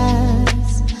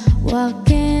grass,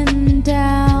 walking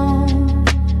down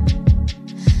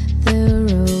the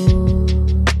road.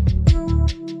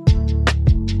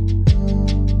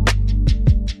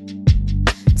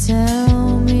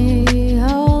 Tell me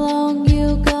how long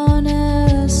you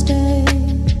gonna stay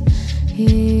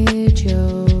here,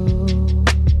 Joe.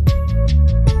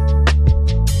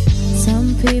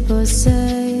 Some people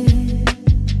say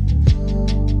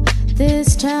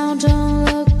this town don't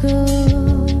look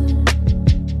good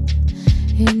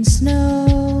in snow.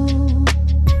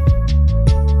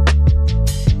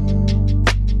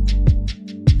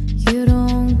 You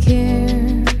don't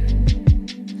care,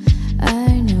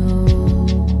 I know.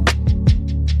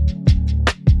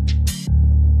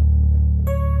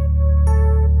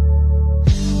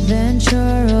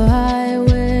 Ventura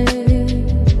Highway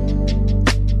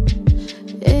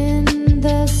in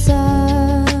the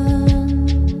sun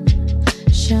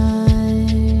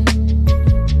shine,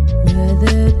 where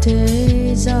the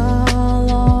days are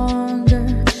longer,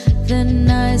 the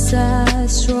nights are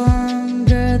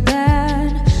stronger than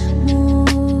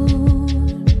moonshine.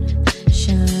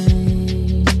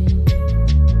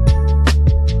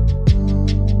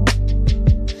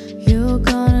 You're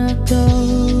gonna go,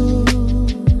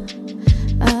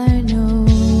 I know.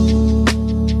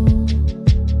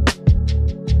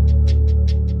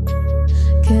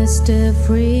 'Cause the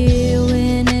free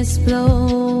wind is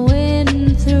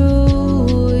blowing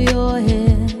through your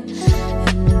hair,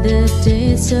 and the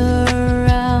days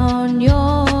around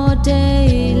your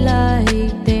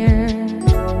daylight there.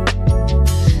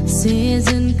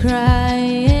 Season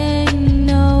crying,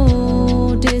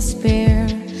 no despair.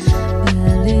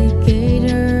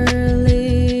 Alligator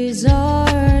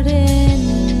lizard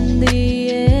in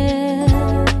the air.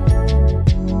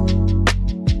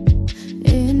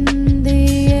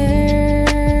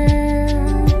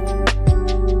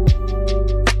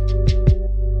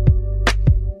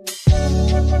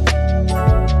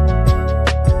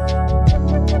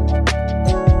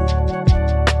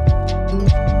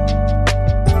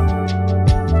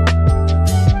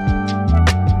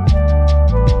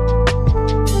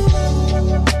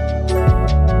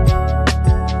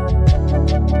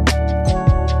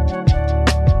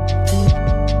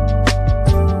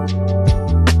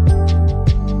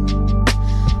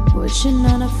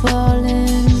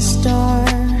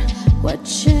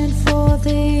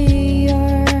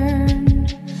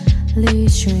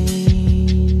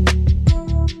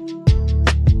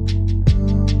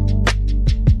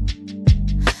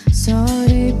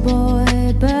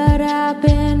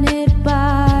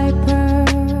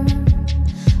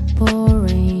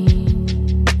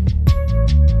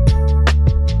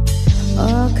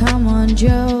 around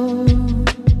you.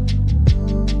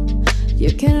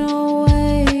 You can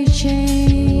always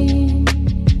change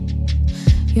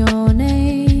your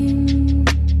name.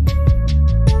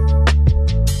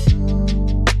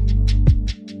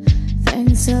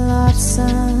 Thanks a lot,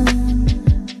 son,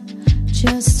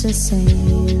 just the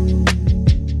same.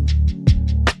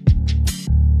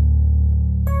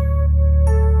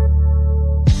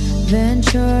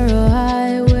 Ventura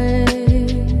Highway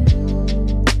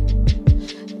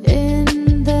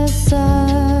in the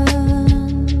sunshine,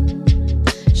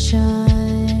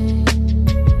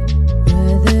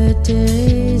 where the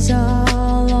days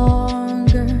are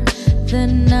longer, the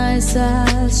nights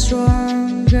are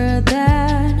stronger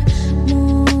than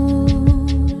moonshine.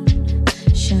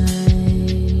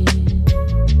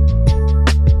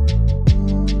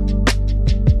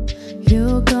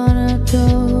 You're gonna go,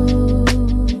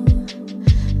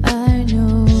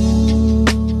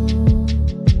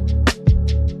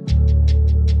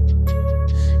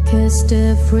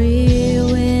 the free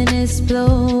wind is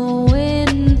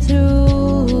blowing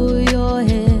through your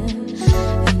hair,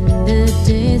 and the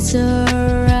days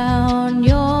around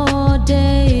your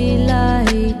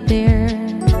daylight there.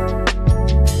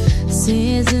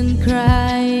 Season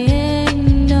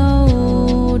crying,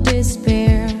 no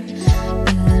despair.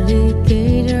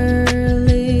 Alligator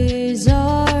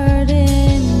lizard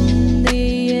in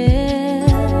the air.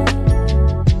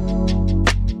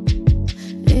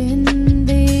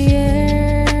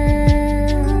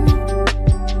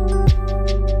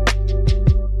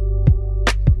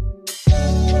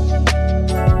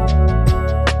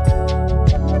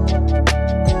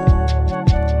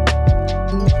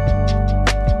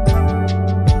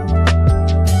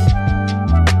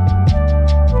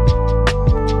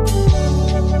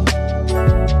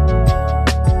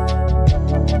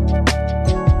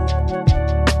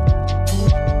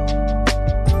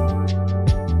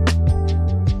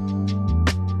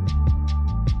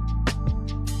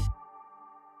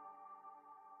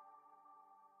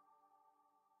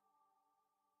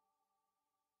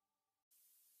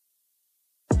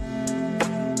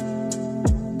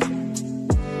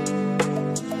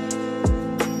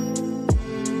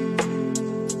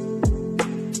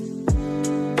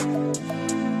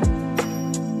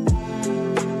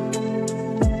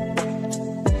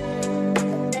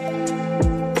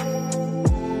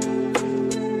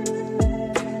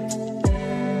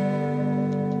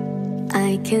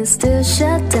 I can still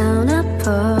shut down a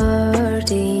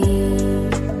party.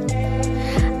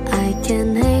 I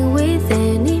can hang with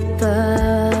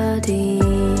anybody.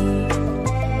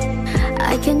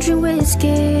 I can drink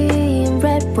whiskey and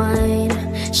red wine,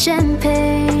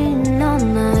 champagne all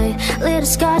night, little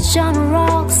scotch on the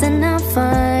rocks, and I'm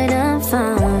fine, I'm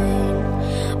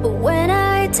fine. But when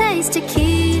I taste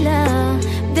tequila,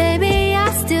 baby,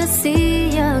 I still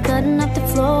see ya cutting up the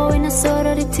floor in a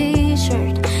sorority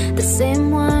t-shirt, the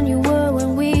same one you wore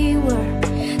when we were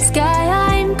sky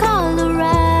high in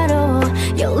Colorado.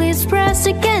 Your lips pressed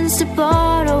against the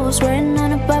bottle, swearing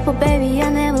on a Bible, baby, I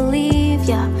never leave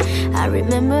ya. I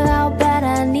remember how bad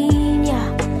I need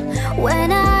ya.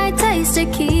 When I taste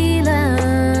tequila,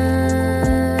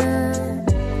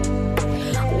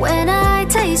 when I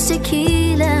taste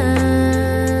tequila,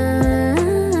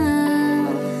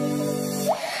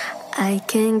 I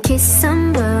can kiss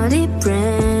somebody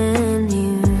brand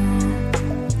new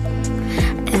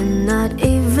and not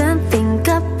even think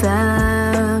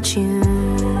about you.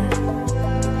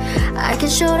 I can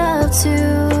show up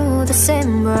to the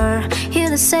same bar, hear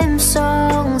the same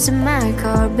songs in my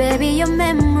car. Baby, your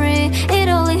memory, it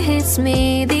only hits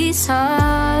me this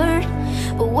hard.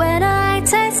 But when I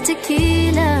taste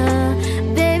tequila,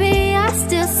 baby, I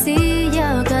still see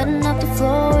ya cutting up the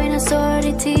floor in a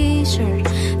sorority t-shirt,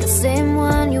 the same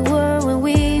one you wore when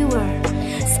we were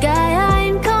sky high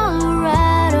in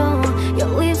Colorado. Your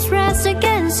lips pressed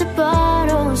against the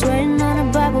bottle, swearing on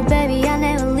a Bible, baby, I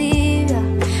never leave ya.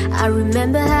 I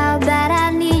remember how bad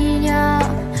I need ya.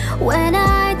 When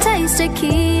I taste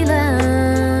tequila,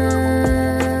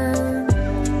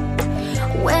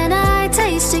 when I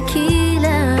taste tequila,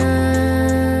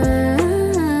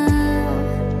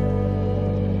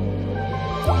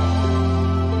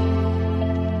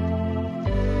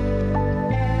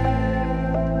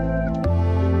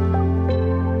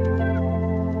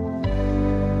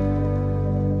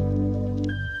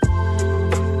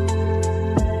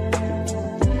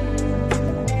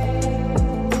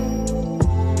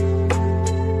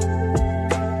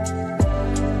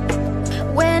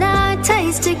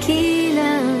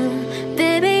 tequila,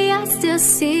 baby, I still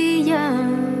see ya.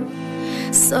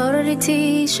 Sorority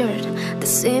t-shirt, the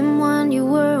same one you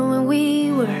wore when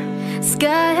we were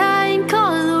sky high in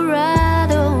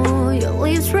Colorado. Your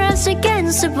face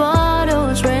against the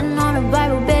bottles, written on a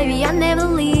Bible, baby, I never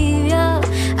leave ya.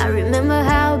 I remember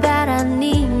how bad I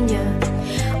need ya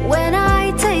when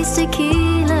I taste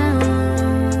tequila.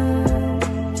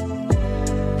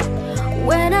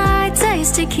 When I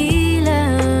taste tequila.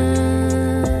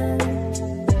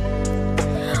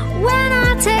 When I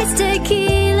taste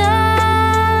tequila.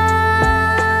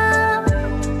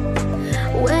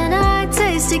 When I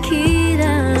taste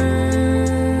tequila.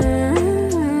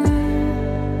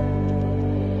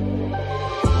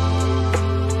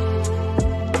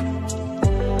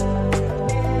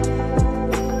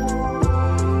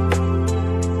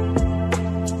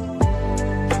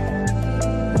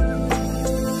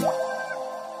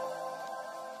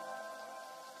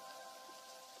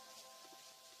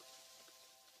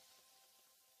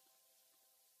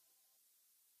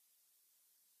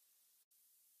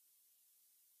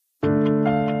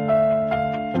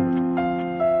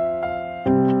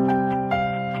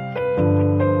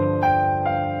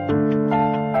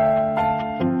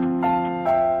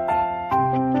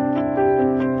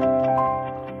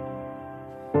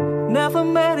 Never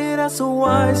made it as a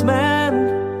wise man,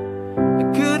 I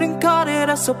couldn't cut it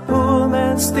as a poor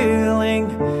man stealing.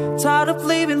 Tired of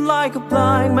living like a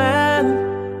blind man,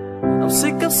 I'm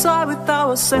sick of sight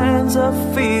without a sense of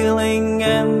feeling.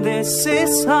 And this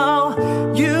is how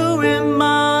you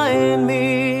remind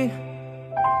me.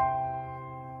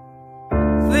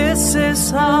 This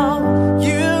is how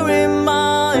you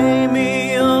remind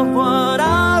me of what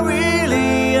I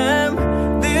really am.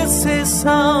 This is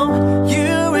how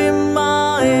you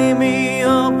remind me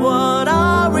of what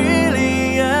I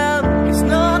really am. It's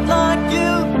not like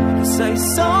you to say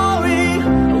sorry.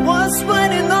 I was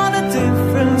waiting on a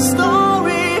different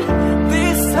story.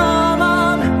 This time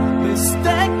I'm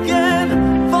mistaken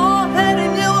for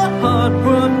having you a heart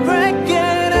worth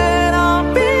breaking. And I'll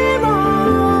be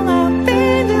wrong, I've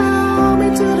been down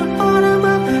into the bottom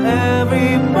of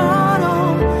every bottle.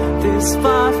 These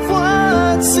 5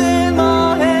 words in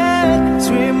my head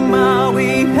scream, are we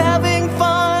having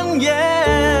fun?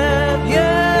 Yeah,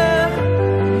 yeah,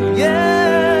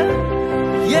 yeah,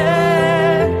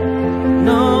 yeah.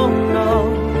 No, no,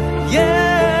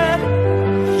 yeah,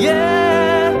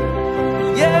 yeah,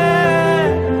 yeah.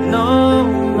 No,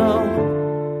 no.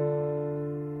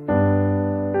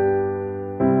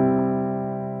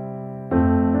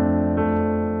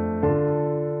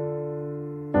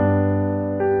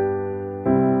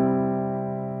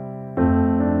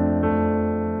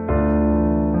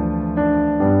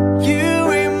 You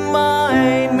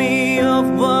remind me of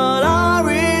what I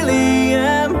really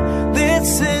am.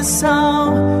 This is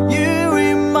how you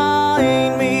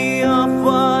remind me of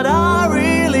what I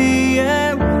really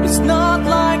am. It's not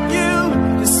like you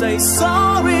to say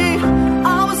sorry.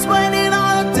 I was waiting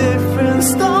on a different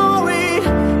story.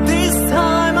 This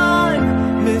time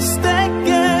I'm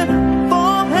mistaken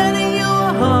for handing you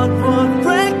a heart worth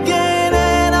breaking.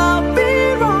 And I'll be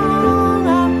wrong,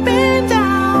 I've been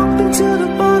down into the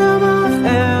bottom of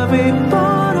every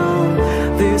bottle.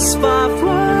 These 5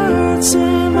 words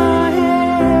in my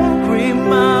head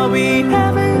scream, are we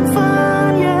having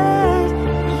fun? Yeah,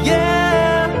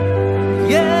 yeah,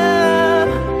 yeah,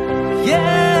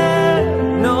 yeah.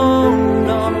 No,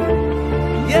 no,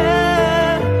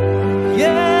 yeah,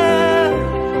 yeah,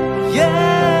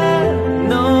 yeah.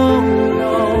 No,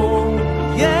 no,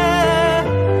 yeah,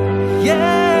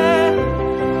 yeah,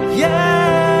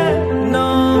 yeah. No,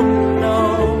 no,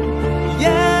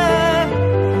 yeah,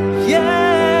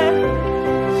 yeah,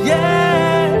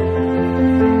 yeah.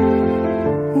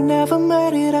 Never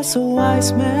made it as a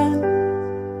wise man,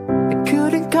 I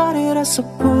couldn't cut it as a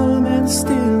poor man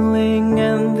stealing.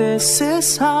 And this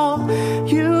is how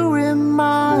you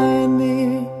remind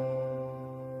me.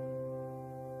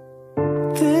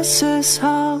 This is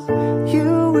how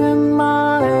you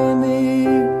remind me.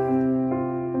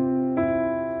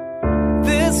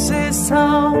 This is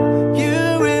how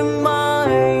you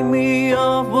remind me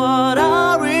of what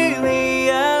I really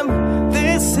am.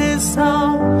 This is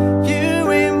how you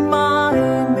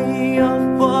remind me of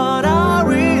what I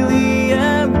really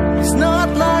am. It's not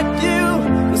like you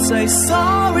to say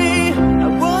sorry. I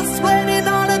was waiting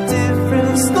on a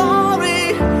different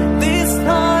story. This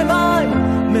time I'm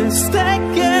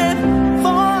mistaken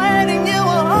for handing you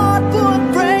a heart.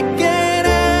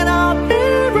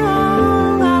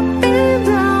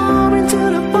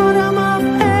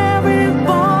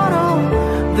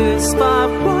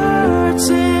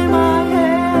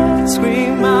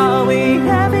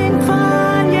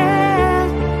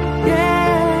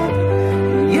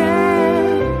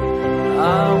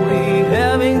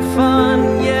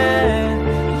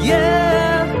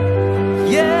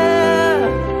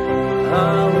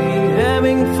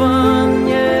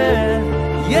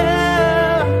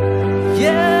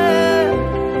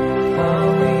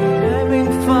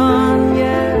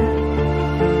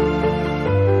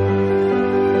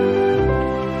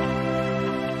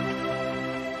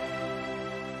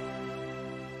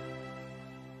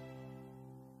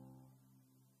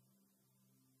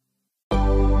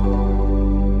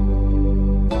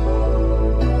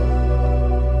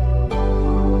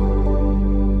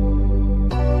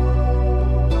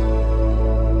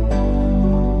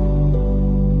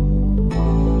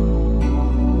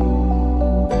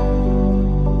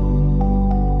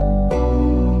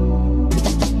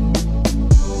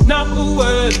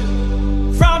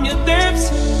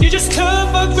 lips. You just took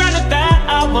for granted that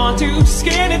I want to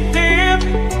skin it dip.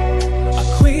 A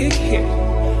quick hit,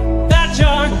 that's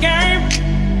your game.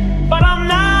 But I'm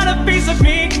not a piece of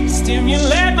meat,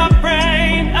 stimulate my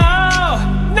brain. Oh,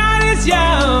 night is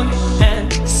young,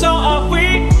 and so are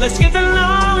we. Let's get to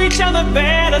know each other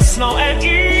better, slow and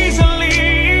easily.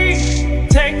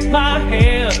 Take my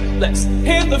hand, let's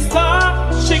hit the floor.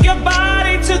 Shake your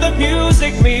body to the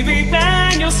music, maybe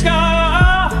then you'll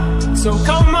score. So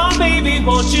come on baby,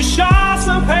 won't you show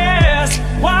some pace?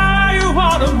 Why you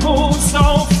wanna move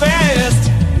so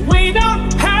fast? We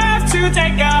don't have to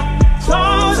take our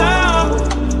clothes off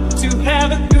to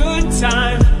have a good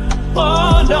time.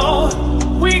 Oh no,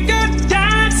 we could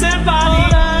dance and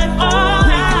party all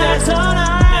night,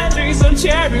 and drink some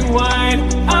cherry wine.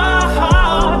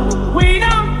 Oh, we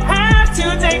don't have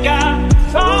to take our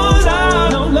clothes off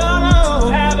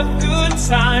to have a good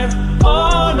time.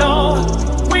 Oh no,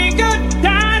 we could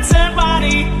dance and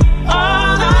party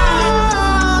all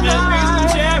night, and drink some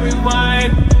cherry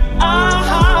wine. Oh,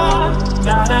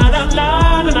 na na na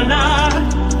na na na na.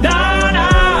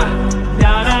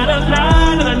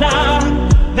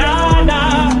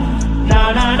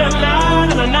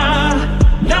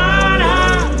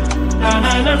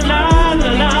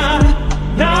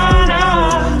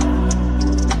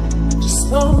 Just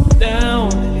slow down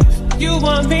if you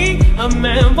want me. A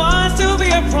man wants to be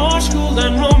approached cool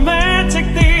and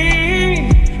romantically.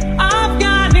 I've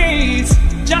got needs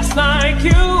just like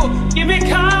you. Give me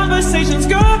conversations,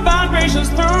 good vibrations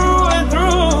through and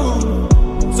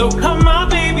through. So come on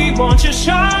baby, won't you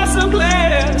show some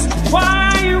class?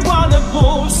 Why you wanna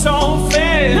move so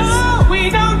fast? No, we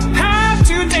don't have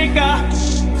to take our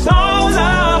clothes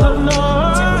off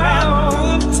to have a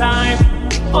good time.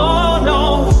 Oh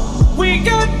no, we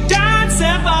could dance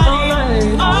and party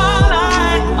all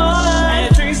night,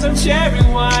 and drink some cherry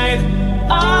wine.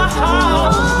 Oh,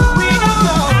 we don't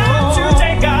have to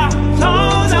take our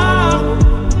clothes off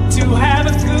to have a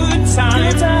good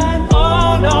time.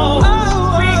 Oh no,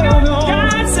 we could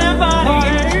dance and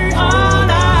party all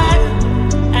night,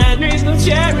 and drink some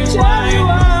cherry wine.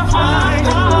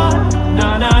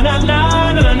 Na na na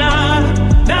na na na na.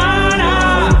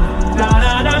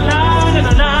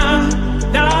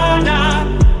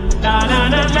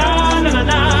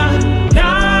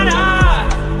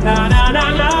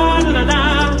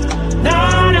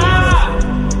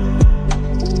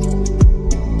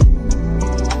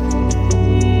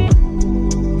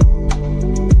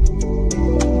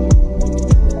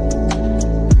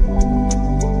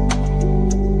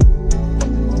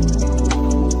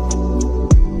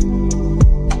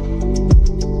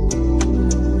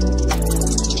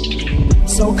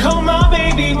 So come on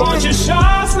baby, won't you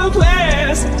show some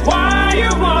class? Why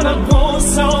you wanna